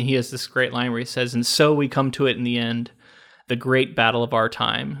 Well, and he has this great line where he says, "And so we come to it in the end, the great battle of our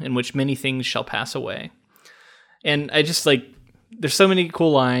time, in which many things shall pass away." And I just like. There's so many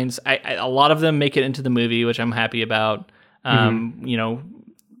cool lines. A lot of them make it into the movie, which I'm happy about.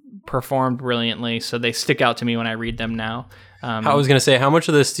 Performed brilliantly, so they stick out to me when I read them now. I was gonna say, how much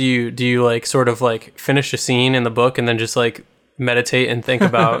of this do you like sort of like finish a scene in the book and then just like meditate and think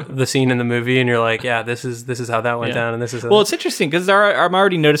about the scene in the movie, and you're like, yeah, this is how that went down, and this is well, it's interesting because I'm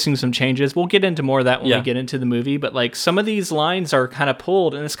already noticing some changes. We'll get into more of that when we get into the movie, but like some of these lines are kind of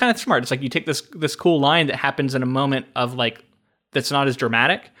pulled, and it's kind of smart. It's like you take this cool line that happens in a moment of like. That's not as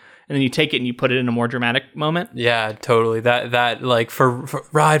dramatic, and then you take it and you put it in a more dramatic moment. Yeah, totally. That like for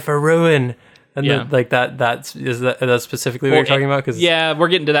ride for ruin, and then, like that's specifically what you're talking about. Cause we're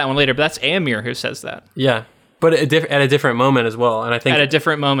getting to that one later, but that's Éomer who says that. Yeah, but at a different moment as well, and I think at a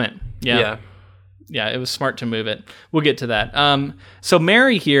different moment. Yeah. it was smart to move it. We'll get to that. So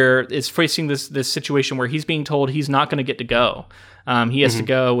Merry here is facing this situation where he's being told he's not going to get to go. He has to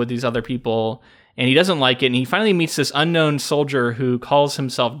go with these other people, and he doesn't like it. And he finally meets this unknown soldier who calls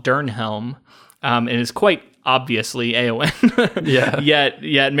himself Dernhelm, and is quite obviously Éowyn.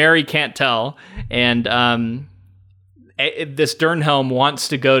 Yet Merry can't tell. And this Dernhelm wants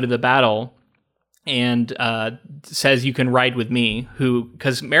to go to the battle, and says, "You can ride with me."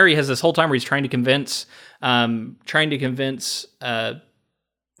 Because Merry has this whole time where he's trying to convince Theoden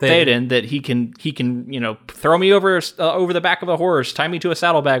that he can throw me over the back of a horse, tie me to a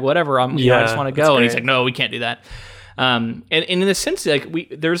saddlebag, whatever. I just want to go. And he's like, "No, we can't do that." And in the sense, like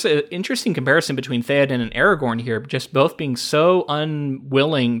there's an interesting comparison between Theoden and Aragorn here, just both being so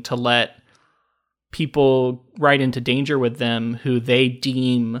unwilling to let people ride into danger with them who they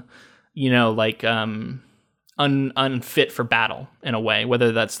deem unfit for battle in a way,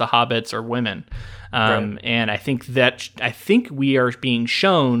 whether that's the hobbits or women. Right. And I think we are being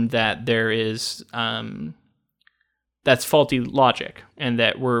shown that there is that's faulty logic, and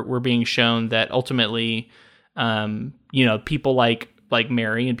that we're being shown that ultimately people like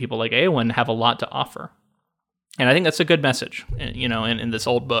Merry and people like Éowyn have a lot to offer. And I think that's a good message, in this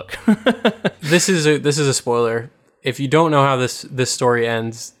old book. This is a spoiler. If you don't know how this story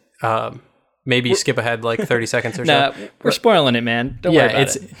ends, maybe skip ahead like 30 seconds or so. We're spoiling it, man. Don't worry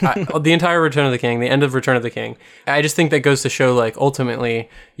about it. The entire Return of the King, the end of Return of the King. I just think that goes to show, like, ultimately,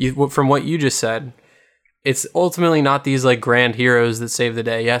 from what you just said, it's ultimately not these like grand heroes that save the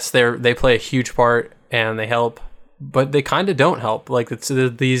day. Yes, they play a huge part and they help, but they kind of don't help. Like, it's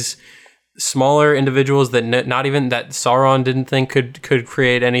these smaller individuals that not even that Sauron didn't think could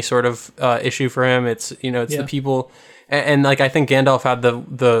create any sort of issue for him. It's the people. And like, I think Gandalf had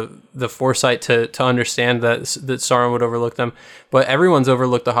the foresight to understand that Sauron would overlook them, but everyone's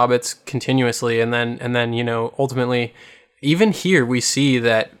overlooked the hobbits continuously. And then ultimately, even here we see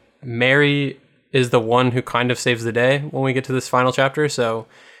that Merry is the one who kind of saves the day when we get to this final chapter. So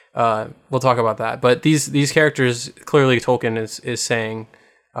we'll talk about that. But these characters, clearly Tolkien is saying,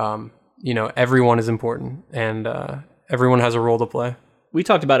 everyone is important, and everyone has a role to play. We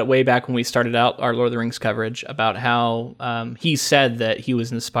talked about it way back when we started out our Lord of the Rings coverage, about how he said that he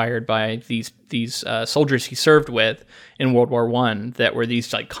was inspired by these soldiers he served with in World War I, that were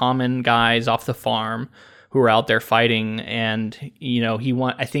these like common guys off the farm who were out there fighting. And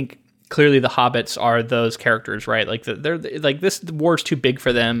I think clearly the hobbits are those characters, right? Like they're like, this war's too big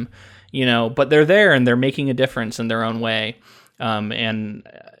for them, but they're there and they're making a difference in their own way. I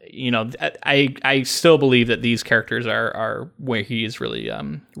still believe that these characters are where he is really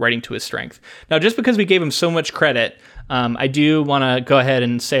writing to his strength. Now, just because we gave him so much credit, I do want to go ahead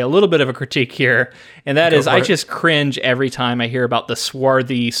and say a little bit of a critique here, and that is I just cringe every time I hear about the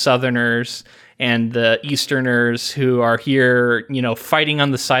swarthy Southerners and the Easterners who are here, fighting on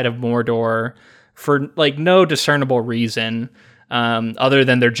the side of Mordor for like no discernible reason. Other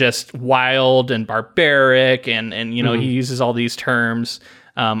than they're just wild and barbaric, and he uses all these terms,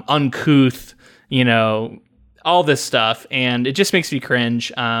 uncouth, all this stuff, and it just makes me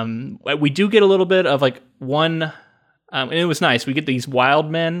cringe. We do get a little bit of like one, and it was nice. We get these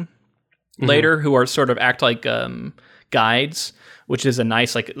wild men later who are sort of act like guides, which is a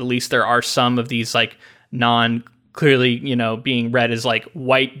nice, like, at least there are some of these like clearly, being read as like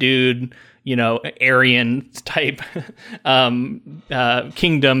white dude, Aryan type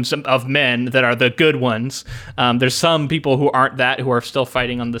kingdoms of men that are the good ones. There's some people who aren't that, who are still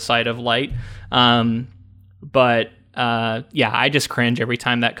fighting on the side of light. But I just cringe every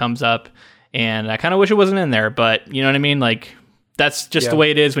time that comes up, and I kind of wish it wasn't in there, but you know what I mean? Like, that's just the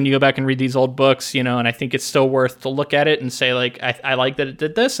way it is when you go back and read these old books, and I think it's still worth to look at it and say, like, I like that it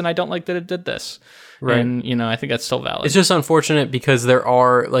did this, and I don't like that it did this. Right. And, I think that's still valid. It's just unfortunate because there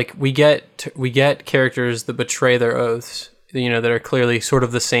are, like, we get characters that betray their oaths, that are clearly sort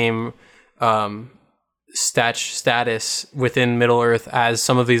of the same status within Middle-earth as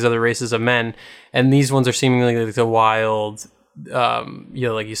some of these other races of men. And these ones are seemingly like the wild,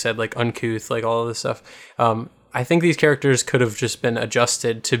 like you said, like uncouth, like all of this stuff. I think these characters could have just been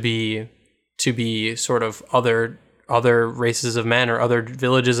adjusted to be sort of other races of men or other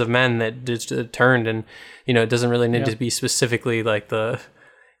villages of men that just turned, and it doesn't really need to be specifically like the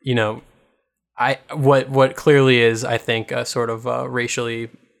what clearly is, I think, a sort of racially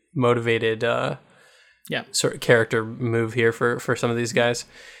motivated sort of character move here for some of these guys.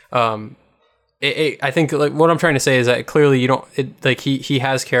 I think, like, what I'm trying to say is that clearly he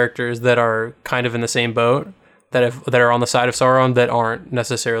has characters that are kind of in the same boat, that are on the side of Sauron, that aren't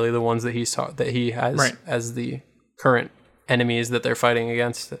necessarily the ones that he has as the current enemies that they're fighting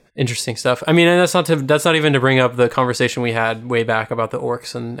against. Interesting stuff. I mean, and that's not even to bring up the conversation we had way back about the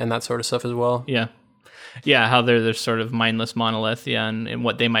orcs and that sort of stuff as well. Yeah, how they're this sort of mindless monolith, and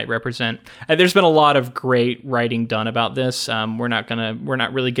what they might represent. There's been a lot of great writing done about this. We're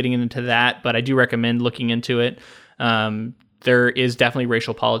not really getting into that, but I do recommend looking into it. There is definitely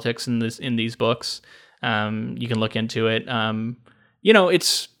racial politics in these books. You can look into it.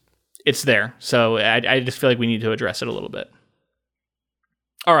 It's there. So I just feel like we need to address it a little bit.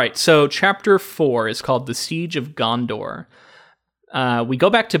 All right, so chapter 4 is called The Siege of Gondor. We go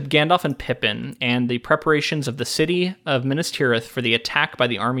back to Gandalf and Pippin and the preparations of the city of Minas Tirith for the attack by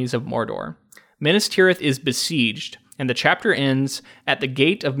the armies of Mordor. Minas Tirith is besieged, and the chapter ends at the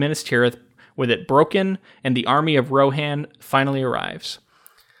gate of Minas Tirith with it broken, and the army of Rohan finally arrives.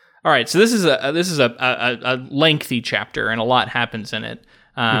 All right, so this is a lengthy chapter, and a lot happens in it.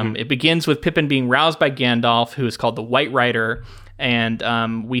 It begins with Pippin being roused by Gandalf, who is called the White Rider,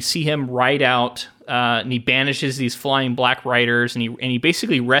 and we see him ride out, and he banishes these flying black riders, and he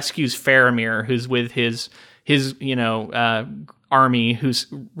basically rescues Faramir, who's with his army, who's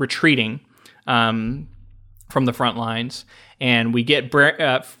retreating from the front lines, and we get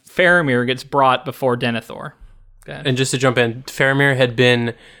Faramir gets brought before Denethor. And just to jump in, Faramir had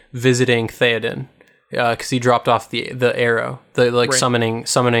been visiting Theoden because he dropped off the arrow, right. summoning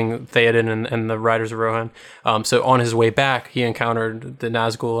Theoden and the Riders of Rohan. So on his way back, he encountered the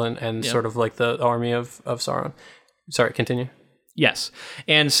Nazgul and sort of like the army of Sauron. Sorry, continue. Yes,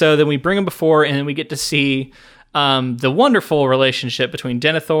 and so then we bring him before, and then we get to see the wonderful relationship between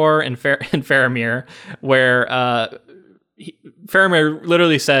Denethor and Faramir, where Faramir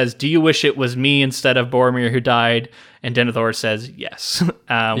literally says, "Do you wish it was me instead of Boromir who died?" And Denethor says, "Yes,"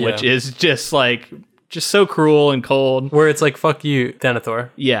 which is just so cruel and cold. Where it's like, "Fuck you, Denethor."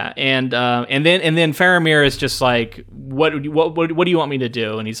 Yeah, and then Faramir is just like, "What do you want me to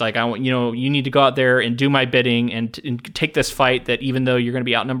do?" And he's like, "I want you need to go out there and do my bidding and take this fight. That even though you're going to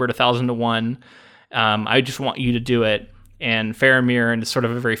be outnumbered 1,000 to 1, I just want you to do it." And Faramir, in sort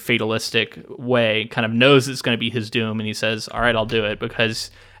of a very fatalistic way, kind of knows it's going to be his doom, and he says, "All right, I'll do it,"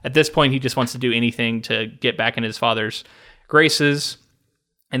 because at this point he just wants to do anything to get back in his father's graces.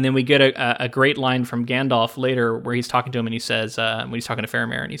 And then we get a great line from Gandalf later where he's talking to him, and he says, when he's talking to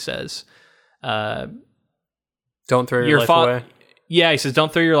Faramir, and he says, "Don't throw your life away." Yeah, he says,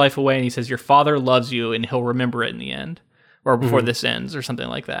 "Don't throw your life away," and he says, "Your father loves you, and he'll remember it in the end, or before this ends," or something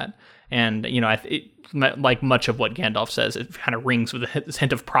like that. And like much of what Gandalf says, it kind of rings with this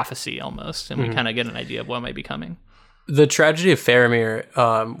hint of prophecy almost, and we kind of get an idea of what might be coming. The tragedy of Faramir.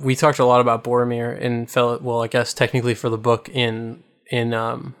 We talked a lot about Boromir I guess technically for the book in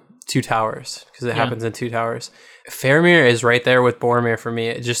Two Towers, because it happens in Two Towers. Faramir is right there with Boromir for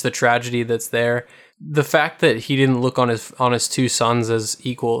me. Just the tragedy that's there. The fact that he didn't look on his two sons as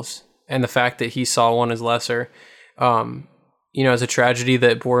equals, and the fact that he saw one as lesser. It's a tragedy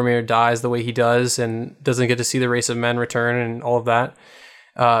that Boromir dies the way he does and doesn't get to see the race of men return and all of that.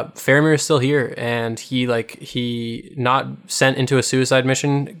 Faramir is still here, and he not sent into a suicide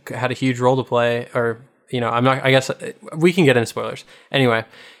mission had a huge role to play. Or I guess we can get into spoilers anyway.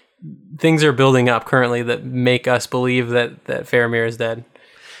 Things are building up currently that make us believe that Faramir is dead.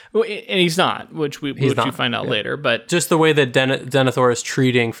 Well, and he's not, which you find out later. But just the way that Denethor is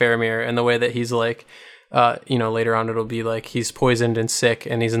treating Faramir, and the way that he's like. Later on it'll be like he's poisoned and sick,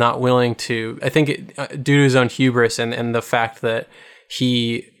 and he's not willing to. I think due to his own hubris and the fact that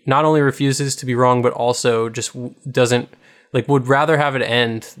he not only refuses to be wrong, but also just doesn't would rather have it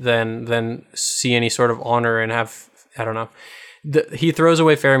end than see any sort of honor and have. I don't know. He throws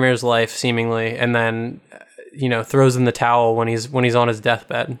away Faramir's life seemingly, and then throws in the towel when he's on his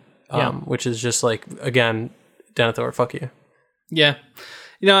deathbed. Which is just like, again, Denethor, fuck you. Yeah.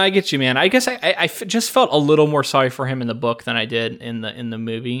 I get you, man. I guess I just felt a little more sorry for him in the book than I did in the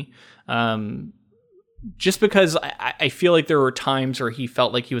movie. Just because I feel like there were times where he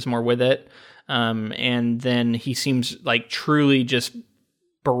felt like he was more with it. And then he seems like truly just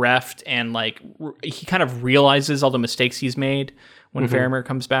bereft, and he kind of realizes all the mistakes he's made when Faramir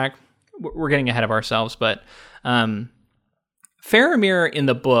comes back. We're getting ahead of ourselves, but Faramir in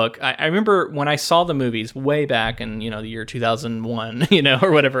the book, I remember when I saw the movies way back in the year 2001,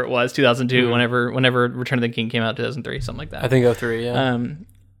 or whatever it was, 2002, whenever Return of the King came out, 2003, something like that. I think 2003, yeah.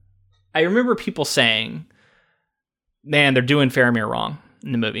 I remember people saying, "Man, they're doing Faramir wrong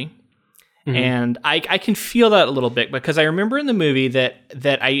in the movie," and I can feel that a little bit, because I remember in the movie that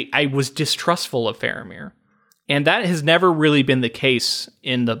I was distrustful of Faramir. And that has never really been the case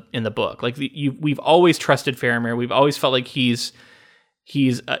in the book. We've always trusted Faramir. We've always felt like he's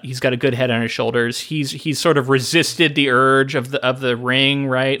He's got a good head on his shoulders. He's sort of resisted the urge of the ring,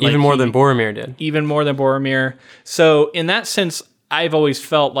 right? Even more than Boromir did. Even more than Boromir. So in that sense, I've always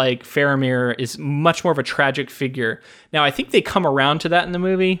felt like Faramir is much more of a tragic figure. Now, I think they come around to that in the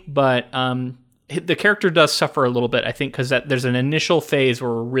movie, but the character does suffer a little bit, I think, because there's an initial phase where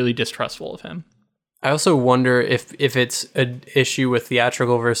we're really distrustful of him. I also wonder if it's an issue with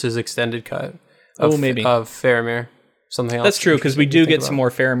theatrical versus extended cut maybe. Of Faramir. Something else. That's true, because we do get some more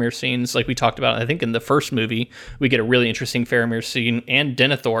Faramir scenes, like we talked about. I think in the first movie, we get a really interesting Faramir scene, and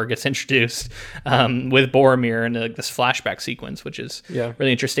Denethor gets introduced with Boromir in this flashback sequence, which is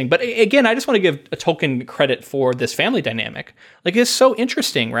really interesting. But again, I just want to give Tolkien credit for this family dynamic. Like, it's so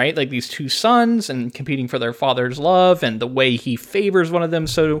interesting, right? Like, these two sons and competing for their father's love, and the way he favors one of them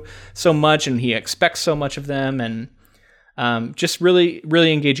so much, and he expects so much of them, and just really,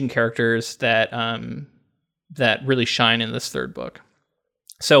 really engaging characters that really shine in this third book.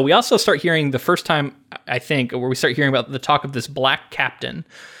 So we also start hearing the first time, I think, where we start hearing about the talk of this black captain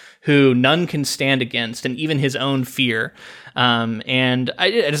who none can stand against, and even his own fear. And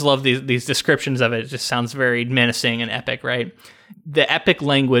I just love these descriptions of it. It just sounds very menacing and epic, right? The epic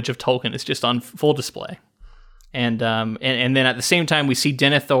language of Tolkien is just on full display. And then at the same time, we see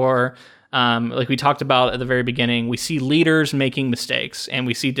Denethor, like we talked about at the very beginning, we see leaders making mistakes, and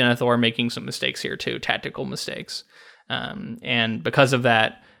we see Denethor making some mistakes here too, tactical mistakes. And because of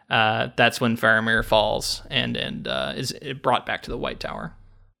that, that's when Faramir falls and is brought back to the White Tower.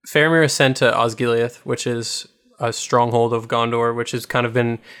 Faramir is sent to Osgiliath, which is a stronghold of Gondor, which has kind of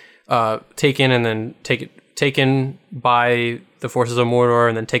been taken and then taken by the forces of Mordor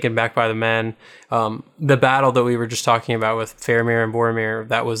and then taken back by the men. The battle that we were just talking about with Faramir and Boromir,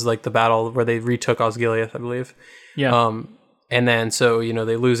 that was like the battle where they retook Osgiliath, I believe. Yeah. And then, so,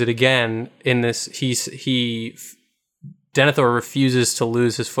 they lose it again in this. Denethor refuses to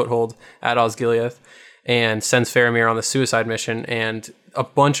lose his foothold at Osgiliath and sends Faramir on the suicide mission, and a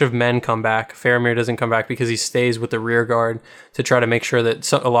bunch of men come back. Faramir doesn't come back because he stays with the rear guard to try to make sure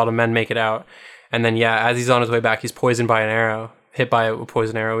that a lot of men make it out. And then, as he's on his way back, he's poisoned by an arrow, hit by a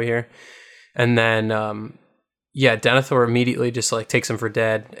poison arrow here. And then, Denethor immediately just like takes him for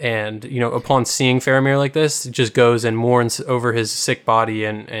dead. And, upon seeing Faramir like this, just goes and mourns over his sick body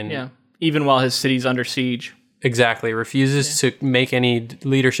and even while his city's under siege. Exactly. Refuses to make any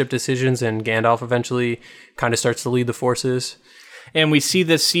leadership decisions, and Gandalf eventually kind of starts to lead the forces. And we see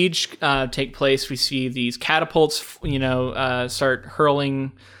this siege take place. We see these catapults, start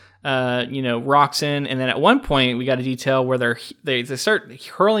hurling rocks in, and then at one point we got a detail where they start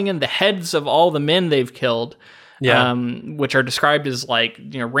hurling in the heads of all the men they've killed, which are described as like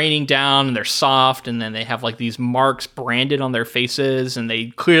raining down, and they're soft, and then they have like these marks branded on their faces, and they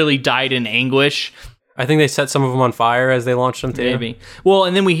clearly died in anguish. I think they set some of them on fire as they launched them too. Maybe. Well,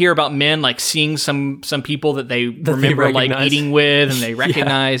 and then we hear about men like seeing some people that they remember like eating with, and they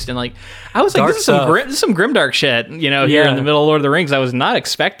recognized, and like I was like, this is some grimdark shit, here in the middle of Lord of the Rings. I was not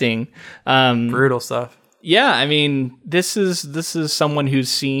expecting. Brutal stuff. Yeah, I mean, this is someone who's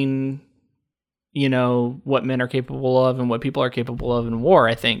seen, what men are capable of and what people are capable of in war.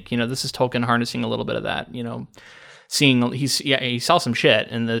 I think this is Tolkien harnessing a little bit of that. He saw some shit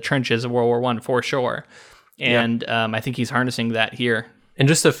in the trenches of World War I for sure, and I think he's harnessing that here. And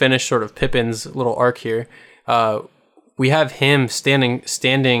just to finish sort of Pippin's little arc here, we have him standing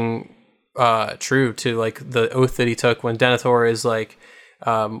true to like the oath that he took when Denethor is like,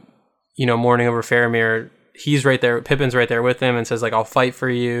 mourning over Faramir. He's right there. Pippin's right there with him and says like, "I'll fight for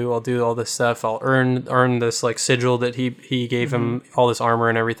you. I'll do all this stuff. I'll earn this like sigil that he gave him, all this armor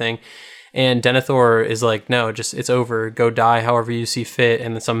and everything." And Denethor is like, no, it's over. Go die however you see fit.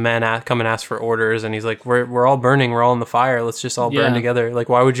 And then some men come and ask for orders. And he's like, we're all burning. We're all in the fire. Let's just all burn together. Like,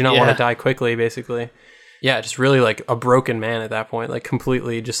 why would you not want to die quickly, basically? Yeah, just really like a broken man at that point. Like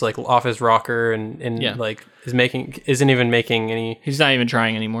completely just like off his rocker and like isn't even making any... He's not even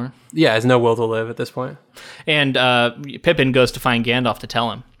trying anymore. Yeah, has no will to live at this point. And Pippin goes to find Gandalf to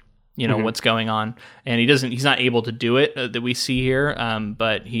tell him. What's going on, and he's not able to do it that we see here,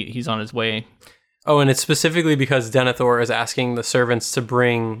 but he's on his way. Oh, and it's specifically because Denethor is asking the servants to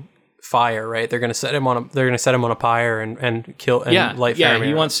bring fire, right? They're going to set him on a pyre and kill and light Faramir.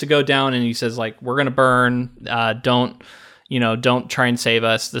 He wants to go down, and he says like, we're going to burn, don't try and save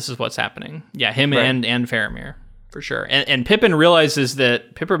us. This is what's happening. Yeah, him right. and Faramir for sure. And Pippin realizes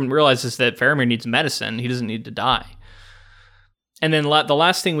that Faramir needs medicine. He doesn't need to die. And then the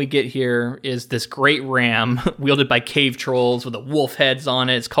last thing we get here is this great ram wielded by cave trolls with the wolf heads on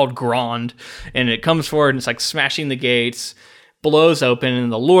it. It's called Grond. And it comes forward and it's like smashing the gates. blows open,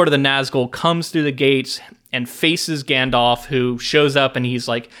 and the Lord of the Nazgul comes through the gates and faces Gandalf, who shows up, and he's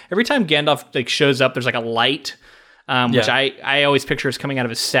like, every time Gandalf like shows up, there's like a light, which I always picture as coming out of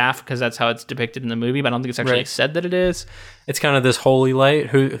his staff, because that's how it's depicted in the movie, but I don't think it's actually said that it is. It's kind of this holy light.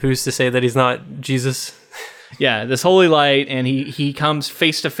 Who's to say that he's not Jesus? Yeah, this holy light, and he comes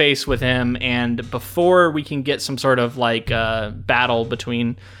face to face with him, and before we can get some sort of like battle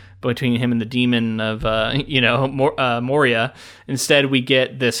between him and the demon of Moria, instead we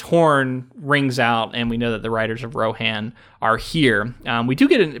get this horn rings out, and we know that the riders of Rohan are here. We do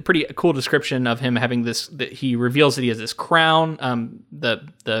get a pretty cool description of him having this. That he reveals that he has this crown.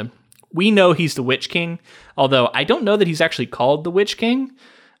 We know he's the Witch King, although I don't know that he's actually called the Witch King.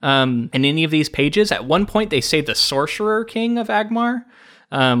 In any of these pages, at one point they say the Sorcerer King of Angmar,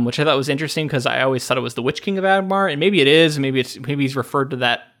 which I thought was interesting, because I always thought it was the Witch King of Angmar, and maybe it is, maybe he's referred to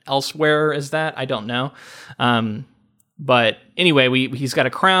that elsewhere as that. I don't know. But anyway, he's got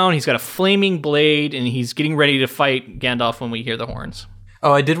a crown, he's got a flaming blade, and he's getting ready to fight Gandalf when we hear the horns.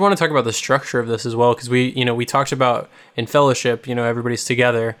 Oh, I did want to talk about the structure of this as well, because we talked about in Fellowship, everybody's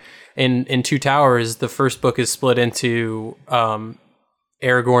together. In Two Towers, the first book is split into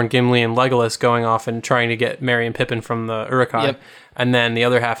Aragorn, Gimli, and Legolas going off and trying to get Merry and Pippin from the Uruk-hai. Yep. And then the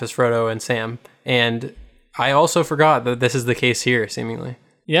other half is Frodo and Sam. And I also forgot that this is the case here, seemingly.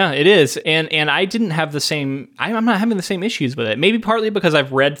 Yeah, it is. And I didn't have the same... I'm not having the same issues with it. Maybe partly because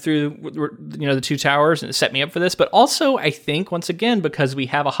I've read through the Two Towers and it set me up for this, but also I think, once again, because we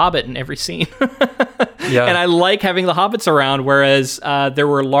have a Hobbit in every scene. Yeah. And I like having the Hobbits around, whereas there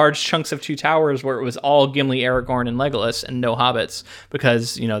were large chunks of Two Towers where it was all Gimli, Aragorn, and Legolas, and no Hobbits,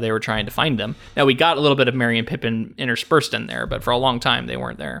 because, they were trying to find them. Now, we got a little bit of Merry and Pippin interspersed in there, but for a long time, they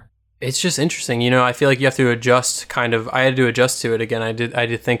weren't there. It's just interesting, I feel like you have to adjust I had to adjust to it again. I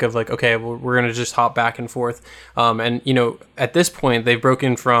did think of like, okay, well, we're going to just hop back and forth. And at this point they've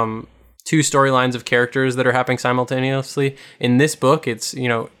broken from two storylines of characters that are happening simultaneously. In this book, it's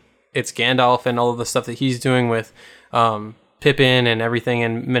Gandalf and all of the stuff that he's doing with Pippin and everything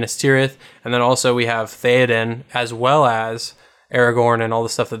in Minas Tirith. And then also we have Theoden as well as Aragorn and all the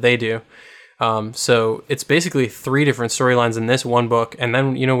stuff that they do. So it's basically three different storylines in this one book, and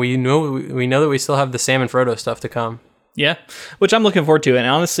then we know that we still have the Sam and Frodo stuff to come. Yeah, which I'm looking forward to, and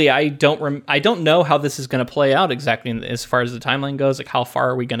honestly, I don't know how this is going to play out exactly as far as the timeline goes. Like, how far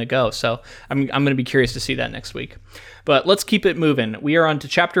are we going to go? So I'm going to be curious to see that next week. But let's keep it moving. We are on to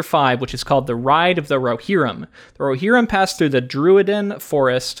Chapter 5, which is called The Ride of the Rohirrim. The Rohirrim pass through the Druiden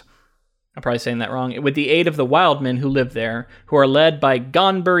Forest. I'm probably saying that wrong. With the aid of the Wildmen who live there, who are led by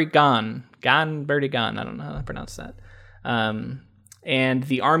Gonberry-Gon. Gon-Berry-Gon, I don't know how to pronounce that. And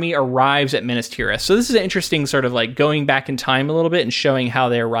the army arrives at Minas Tirith. So this is an interesting sort of like going back in time a little bit and showing how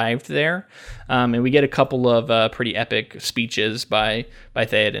they arrived there. And we get a couple of pretty epic speeches by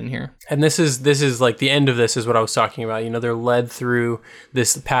Theoden here. And this is like the end of this is what I was talking about. They're led through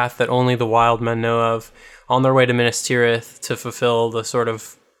this path that only the wild men know of on their way to Minas Tirith to fulfill the sort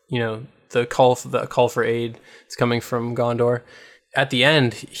of, the call for aid that's coming from Gondor. At the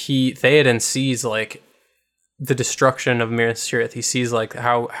end, Theoden sees like the destruction of Minas Tirith. He sees like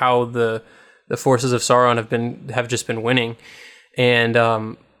how the forces of Sauron have just been winning, and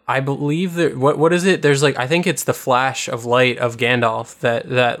I believe that what is it? There's like, I think it's the flash of light of Gandalf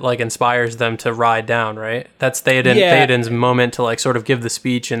that like inspires them to ride down. Right? That's Theoden's moment to like sort of give the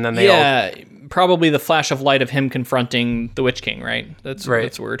speech, and then they all. Probably the flash of light of him confronting the Witch King, right? That's right.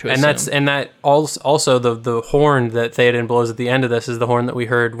 That's what we're to assume. And that also the horn that Theoden blows at the end of this is the horn that we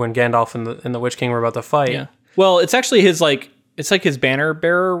heard when Gandalf and the Witch King were about to fight. Yeah. Well, it's actually his it's like his banner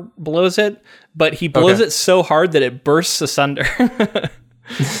bearer blows it, but he blows it so hard that it bursts asunder.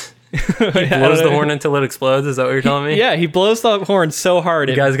 He blows the horn until it explodes. Is that what you're telling me? Yeah, he blows the horn so hard.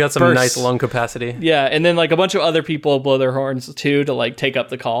 You guys got some nice lung capacity. Yeah, and then like a bunch of other people blow their horns too to like take up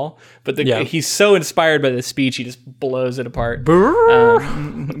the call. But he's so inspired by the speech, he just blows it apart.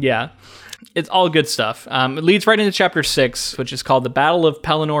 Yeah, it's all good stuff. It leads right into Chapter 6, which is called The Battle of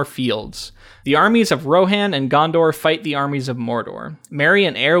Pelennor Fields. The armies of Rohan and Gondor fight the armies of Mordor. Merry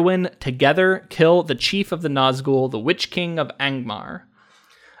and Eowyn together kill the chief of the Nazgul, the Witch King of Angmar.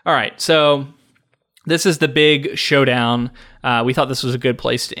 All right, so this is the big showdown. We thought this was a good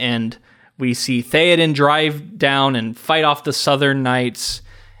place to end. We see Theoden drive down and fight off the Southern Knights,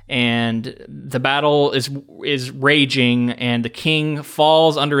 and the battle is raging, and the king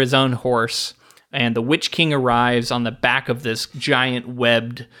falls under his own horse, and the Witch King arrives on the back of this giant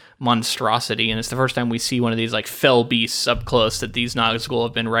webbed monstrosity, and it's the first time we see one of these like fell beasts up close that these Nazgul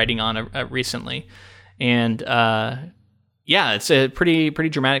have been riding on recently. And yeah, it's a pretty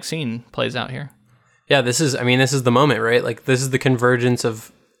dramatic scene plays out here. Yeah, this is the moment, right? Like, this is the convergence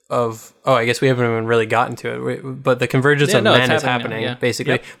of I guess we haven't even really gotten to it, but the convergence of men is happening now,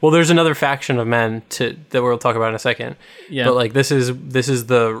 basically. Yep. Well, there's another faction of men that we'll talk about in a second. Yeah. But like, this is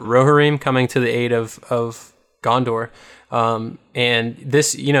the Rohirrim coming to the aid of Gondor. And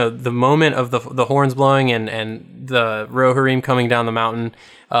this, the moment of the horns blowing and the Rohirrim coming down the mountain,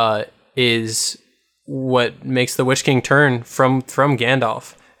 is what makes the Witch King turn from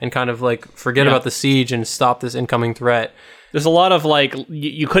Gandalf and kind of like forget about the siege and stop this incoming threat. There's a lot of like,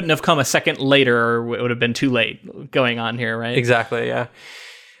 you couldn't have come a second later or it would have been too late going on here, right? Exactly, yeah.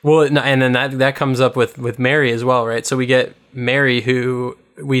 Well, and then that comes up with Mary as well, right? So we get Mary, who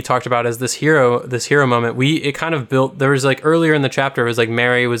we talked about as this hero moment. It kind of built, there was like earlier in the chapter, it was like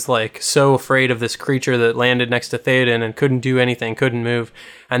Mary was like so afraid of this creature that landed next to Theoden and couldn't do anything, couldn't move.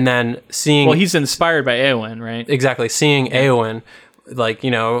 And then seeing... Well, he's inspired by Éowyn, right? Exactly. Seeing Éowyn, like,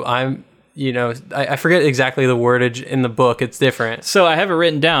 I forget exactly the wordage in the book. It's different. So I have it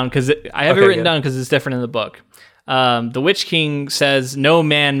written down because it's different in the book. The Witch King says, no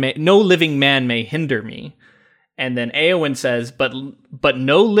living man may hinder me. And then Éowyn says, but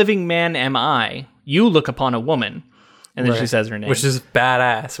no living man am I. You look upon a woman. And then she says her name. Which is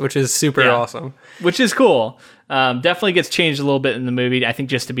badass, which is super awesome. Which is cool. Definitely gets changed a little bit in the movie. I think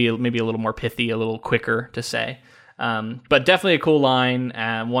just to be maybe a little more pithy, a little quicker to say. But definitely a cool line,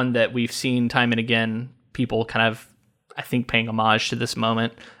 one that we've seen time and again, people kind of, I think, paying homage to this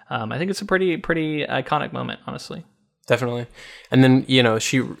moment. I think it's a pretty iconic moment, honestly. Definitely. And then,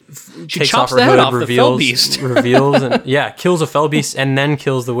 she takes off chops her the head hood, off the fell beast. reveals, and kills a fell beast, and then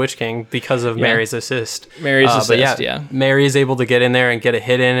kills the Witch King because of Mary's assist. Mary is able to get in there and get a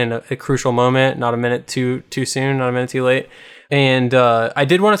hit in a crucial moment, not a minute too soon, not a minute too late. And I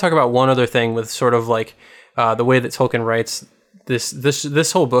did want to talk about one other thing with sort of like the way that Tolkien writes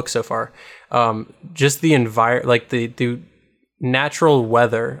this whole book so far. Just the environment, like the natural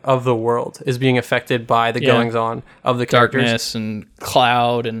weather of the world is being affected by the goings on of the characters. Darkness and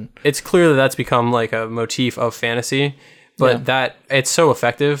cloud, and it's clear that that's become like a motif of fantasy, but that it's so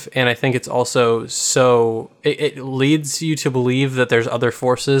effective. And I think it's also it leads you to believe that there's other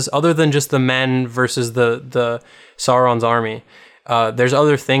forces other than just the men versus the Sauron's army. There's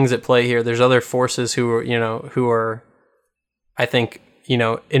other things at play here. There's other forces who are, I think,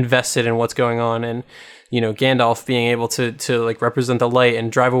 invested in what's going on. And, Gandalf being able to like represent the light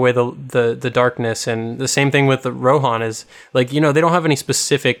and drive away the darkness. And the same thing with the Rohan is like, they don't have any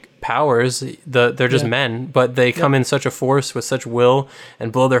specific powers. They're just men, but they come in such a force with such will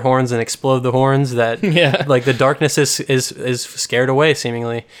and blow their horns and explode the horns that like the darkness is scared away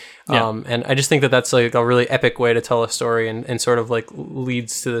seemingly. And I just think that that's like a really epic way to tell a story and sort of like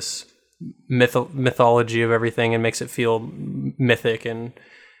leads to this mythology of everything and makes it feel mythic and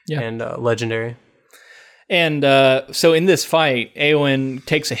legendary. And so in this fight, Éowyn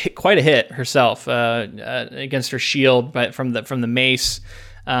takes quite a hit herself against her shield, but from the mace,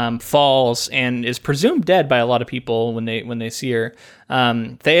 falls and is presumed dead by a lot of people when they see her.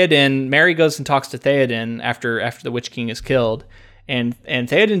 Mary goes and talks to Theoden after the Witch King is killed, and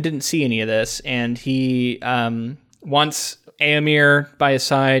Theoden didn't see any of this, and he wants Éomer by his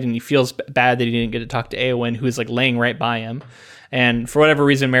side, and he feels bad that he didn't get to talk to Éowyn, who is like laying right by him. And for whatever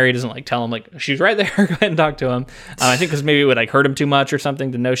reason, Mary doesn't like tell him, like, she's right there, go ahead and talk to him. I think because maybe it would like hurt him too much or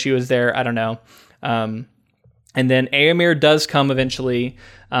something to know she was there. I don't know. And then Éomer does come eventually,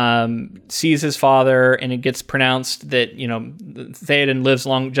 sees his father, and it gets pronounced that, Theoden lives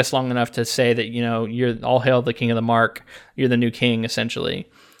just long enough to say that, you're all hail the King of the Mark. You're the new king, essentially.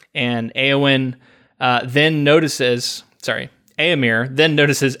 And Éomer then notices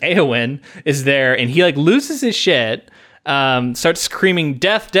Éowyn is there, and he like loses his shit. Starts screaming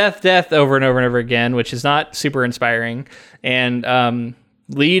death, death, death over and over and over again, which is not super inspiring, and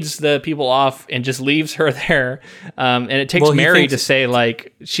leads the people off and just leaves her there. And it takes Mary to say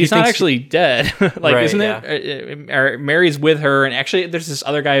like she's not actually dead. Like, right, isn't it? Or Mary's with her, and actually there's this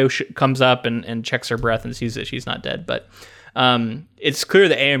other guy who comes up and checks her breath and sees that she's not dead. But it's clear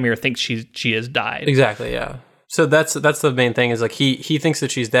that Éomer thinks she has died. Exactly. Yeah. So that's the main thing is like he thinks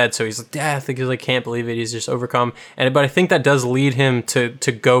that she's dead, so he's like, death, because I can't believe it. He's just overcome, but I think that does lead him to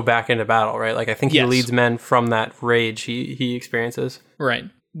go back into battle, right? Like I think he leads men from that rage he experiences. Right.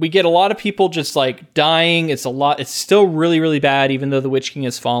 We get a lot of people just like dying. It's still really, really bad, even though the Witch King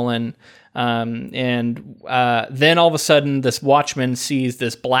has fallen. And then all of a sudden, this watchman sees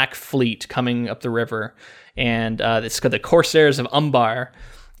this black fleet coming up the river, and it's the Corsairs of Umbar.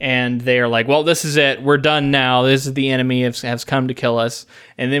 And they're like, well, this is it. We're done now. This is the enemy has come to kill us.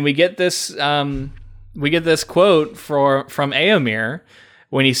 And then we get this quote from Éomer,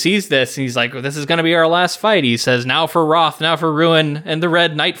 when he sees this, he's like, this is going to be our last fight. He says, now for Roth, now for Ruin, and the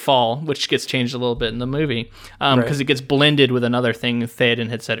Red Nightfall, which gets changed a little bit in the movie because it gets blended with another thing Theoden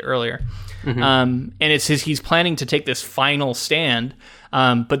had said earlier. And it's he's planning to take this final stand.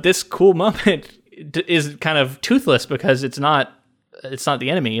 But this cool moment is kind of toothless because it's not the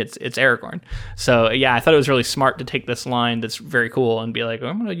enemy, it's Aragorn. So yeah, I thought it was really smart to take this line that's very cool and be like,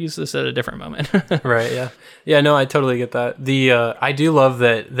 I'm going to use this at a different moment. Right, yeah, no, I totally get that. The I do love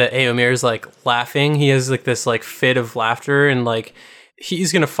that Éomer's like laughing. He has like this like fit of laughter, and like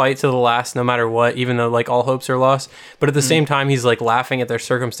he's gonna fight to the last no matter what, even though like all hopes are lost. But at the same time, he's like laughing at their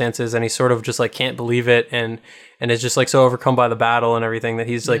circumstances, and he sort of just like can't believe it, and is just like so overcome by the battle and everything that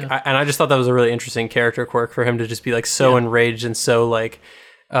he's like. And I just thought that was a really interesting character quirk for him to just be like so enraged and so like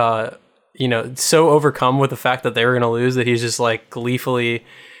so overcome with the fact that they were gonna lose that he's just like gleefully,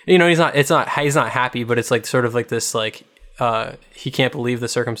 he's not happy, but it's like sort of like this like he can't believe the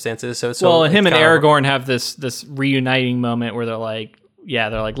circumstances. So it's and him and Aragorn have this reuniting moment where they're like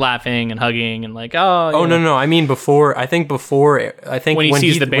laughing and hugging and like, no, I mean before when he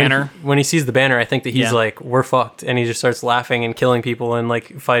sees the banner, when he sees the banner, I think that he's like, we're fucked, and he just starts laughing and killing people and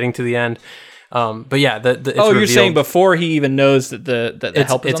like fighting to the end. But yeah, it's you're revealed. saying before he even knows that the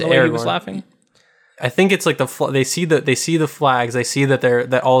help is on the way, he was laughing? I think it's like they see the flags, they see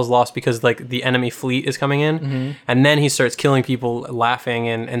that all is lost because like the enemy fleet is coming in, and then he starts killing people, laughing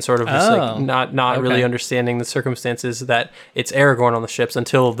and sort of just like not really understanding the circumstances that it's Aragorn on the ships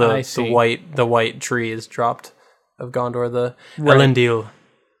until the white tree is dropped of Gondor, the Elendil.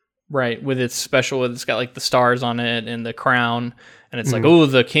 Right, with it's got like the stars on it and the crown, and it's like, oh,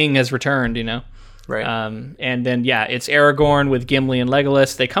 the king has returned, Right. And then, it's Aragorn with Gimli and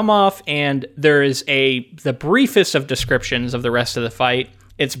Legolas. They come off, and there is the briefest of descriptions of the rest of the fight.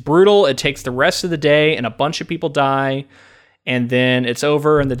 It's brutal. It takes the rest of the day, and a bunch of people die, and then it's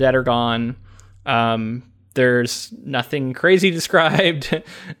over, and the dead are gone. There's nothing crazy described.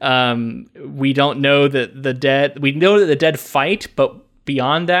 We don't know that the dead... We know that the dead fight, but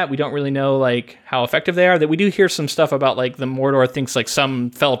beyond that, we don't really know like how effective they are. That we do hear some stuff about like the Mordor thinks like some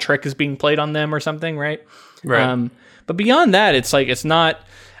fell trick is being played on them or something, right? But beyond that, it's like it's not.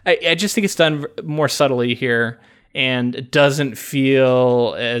 I just think it's done more subtly here, and it doesn't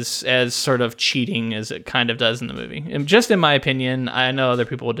feel as sort of cheating as it kind of does in the movie. And just in my opinion, I know other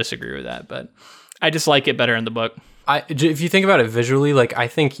people will disagree with that, but I just like it better in the book. If you think about it visually, like I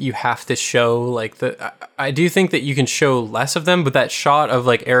think you have to show like I do think that you can show less of them, but that shot of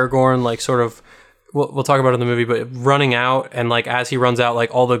like Aragorn, like sort of, we'll talk about it in the movie, but running out, and like as he runs out,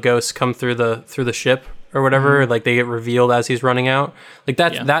 like all the ghosts come through the ship or whatever, like they get revealed as he's running out. Like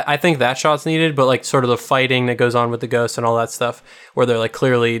that I think that shot's needed, but like sort of the fighting that goes on with the ghosts and all that stuff, where they're like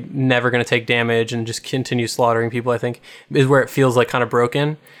clearly never going to take damage and just continue slaughtering people, I think is where it feels like kind of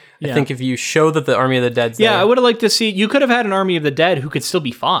broken. I think if you show that the Army of the Dead's there, I would have liked to see, you could have had an Army of the Dead who could still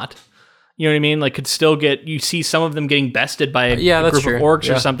be fought. You know what I mean? Like could still you see some of them getting bested by a group of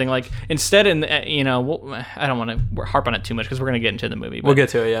orcs or something. Like instead, I don't want to harp on it too much because we're going to get into the movie. But we'll get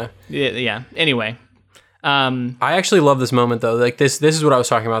to it, yeah. Anyway. I actually love this moment though. Like this is what I was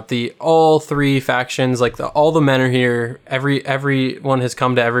talking about. All three factions, like all the men are here. Everyone has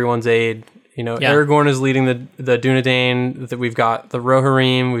come to everyone's aid. Aragorn is leading the Dunedain. That we've got the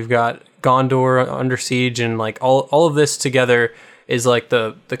Rohirrim, we've got Gondor under siege, and like all of this together is like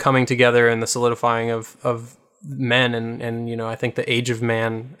the coming together and the solidifying of men, and I think the age of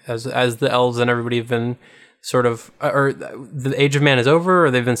man, as the elves and everybody have been sort of, or the age of man is over,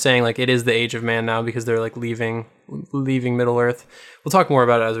 or they've been saying like it is the age of man now because they're like leaving Middle Earth. We'll talk more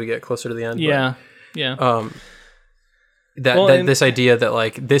about it as we get closer to the end. This idea that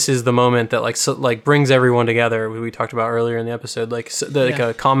like this is the moment that like brings everyone together, we talked about earlier in the episode, like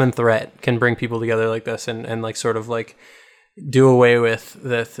a common threat can bring people together like this, and like sort of like do away with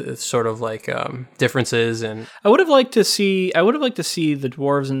the sort of like differences. And I would have liked to see the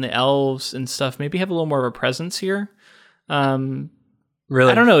dwarves and the elves and stuff maybe have a little more of a presence here.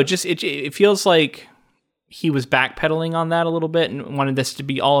 Really, I don't know. It feels like he was backpedaling on that a little bit and wanted this to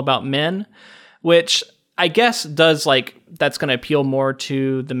be all about men, which I guess does like that's going to appeal more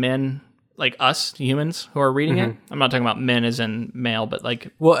to the men like us humans who are reading it. I'm not talking about men as in male, but like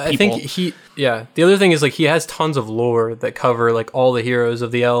people. I think the other thing is like he has tons of lore that cover like all the heroes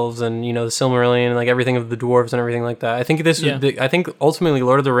of the elves and the Silmarillion and like everything of the dwarves and everything like that. I think I think ultimately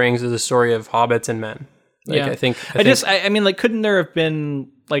Lord of the Rings is a story of hobbits and men. Like, I mean, like, couldn't there have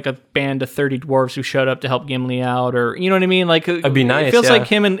been like a band of 30 dwarves who showed up to help Gimli out, or you know what I mean? Like, it'd be nice. It feels like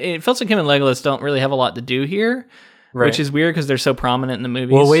him and Legolas don't really have a lot to do here. Right. which is weird because they're so prominent in the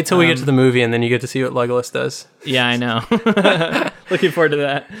movies. Well, wait till we get to the movie, and then you get to see what Legolas does. Yeah, I know. Looking forward to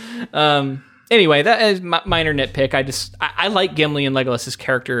that. Anyway, that is my minor nitpick. I like Gimli and Legolas as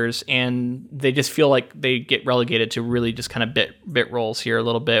characters, and they just feel like they get relegated to really just kind of bit roles here a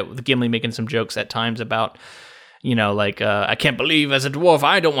little bit, with Gimli making some jokes at times about, like, I can't believe as a dwarf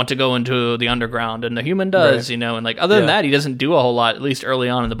I don't want to go into the underground, and the human does, Right. and like, other than that, he doesn't do a whole lot, at least early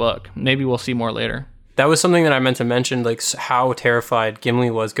on in the book. Maybe we'll see more later. That was something that I meant to mention, like how terrified Gimli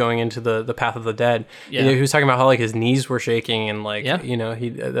was going into the Path of the Dead. Yeah. He was talking about how like his knees were shaking and like,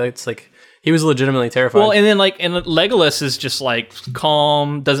 it's like he was legitimately terrified. Well, and then and Legolas is just like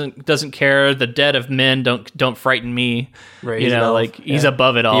calm, doesn't care. The dead of men don't frighten me. Right, You he's an know, elf. like he's Yeah.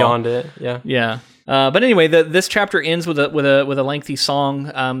 above it all. Beyond it. Yeah. Yeah. But anyway, this chapter ends with a lengthy song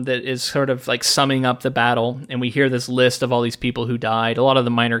that is sort of like summing up the battle, and we hear this list of all these people who died. A lot of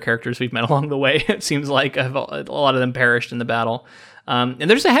the minor characters we've met along the way, it seems like a lot of them perished in the battle. And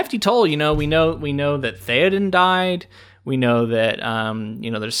there's a hefty toll. We know that Theoden died. We know that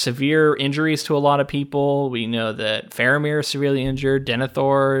there's severe injuries to a lot of people. We know that Faramir is severely injured.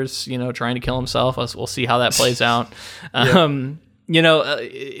 Denethor's trying to kill himself. We'll see how that plays out.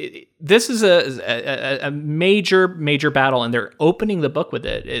 This is a major battle, and they're opening the book with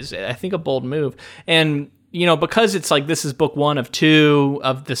it is, I think, a bold move. And because it's like this is book 1 of 2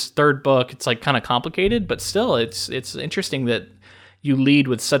 of this third book, it's like kind of complicated, but still, it's interesting that you lead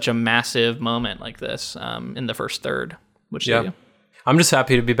with such a massive moment like this in the first third. Which I'm just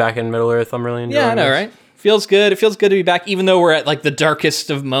happy to be back in Middle Earth. I'm really enjoying I know, this. right? Feels good. It feels good to be back, even though we're at like the darkest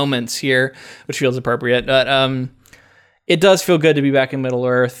of moments here, which feels appropriate. But it does feel good to be back in Middle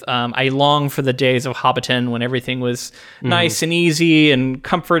Earth. I long for the days of Hobbiton when everything was nice and easy and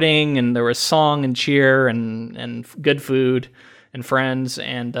comforting, and there was song and cheer and good food and friends.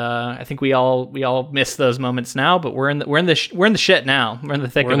 And I think we all miss those moments now. But we're in the shit now. We're in the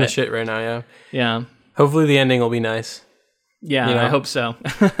thick of it. We're in the shit right now. Yeah. Yeah. Hopefully the ending will be nice. Yeah, I hope so.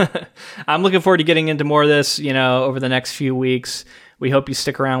 I'm looking forward to getting into more of this, over the next few weeks. We hope you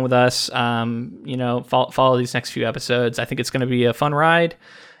stick around with us. Follow these next few episodes. I think it's going to be a fun ride.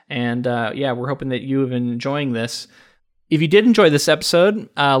 And we're hoping that you have been enjoying this. If you did enjoy this episode,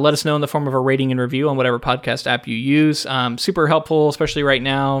 let us know in the form of a rating and review on whatever podcast app you use. Super helpful, especially right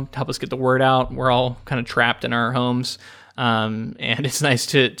now, to help us get the word out. We're all kind of trapped in our homes. And it's nice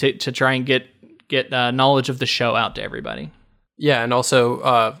to try and get knowledge of the show out to everybody. Yeah, and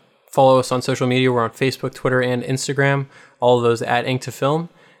also follow us on social media. We're on Facebook, Twitter, and Instagram. All of those at Ink to Film.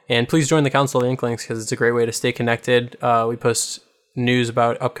 And please join the Council of Inklings because it's a great way to stay connected. We post news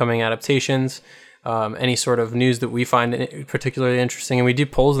about upcoming adaptations, any sort of news that we find particularly interesting. And we do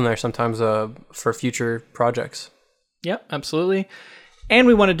polls in there sometimes for future projects. Yep, absolutely. And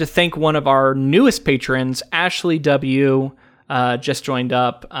we wanted to thank one of our newest patrons, Ashley W., just joined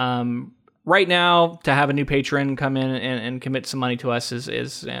up. Right now, to have a new patron come in and commit some money to us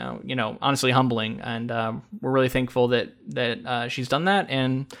is honestly humbling, and we're really thankful that she's done that.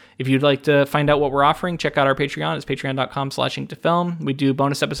 And if you'd like to find out what we're offering, check out our Patreon. It's patreon.com/inktofilm. We do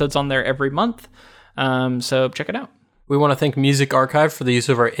bonus episodes on there every month, so check it out. We want to thank Music Archive for the use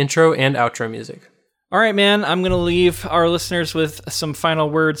of our intro and outro music. All right, man, I'm going to leave our listeners with some final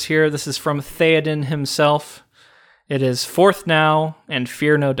words here. This is from Theoden himself. It is "Forth now, and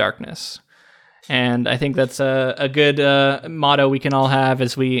fear no darkness." And I think that's a good motto we can all have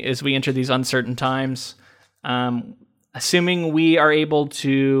as we enter these uncertain times. Assuming we are able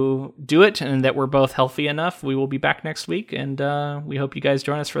to do it and that we're both healthy enough, we will be back next week, and we hope you guys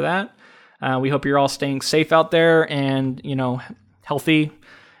join us for that. We hope you're all staying safe out there and healthy,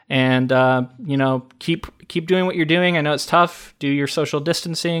 and keep doing what you're doing. I know it's tough. Do your social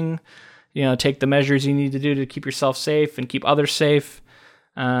distancing. Take the measures you need to do to keep yourself safe and keep others safe.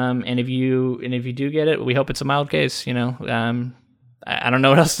 And if you do get it, we hope it's a mild case. I don't know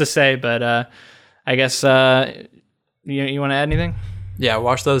what else to say, but I guess you want to add anything? Yeah,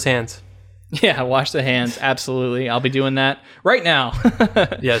 wash those hands. Yeah, wash the hands. Absolutely, I'll be doing that right now.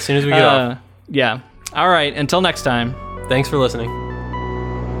 Yeah, as soon as we get off. Yeah. All right. Until next time. Thanks for listening.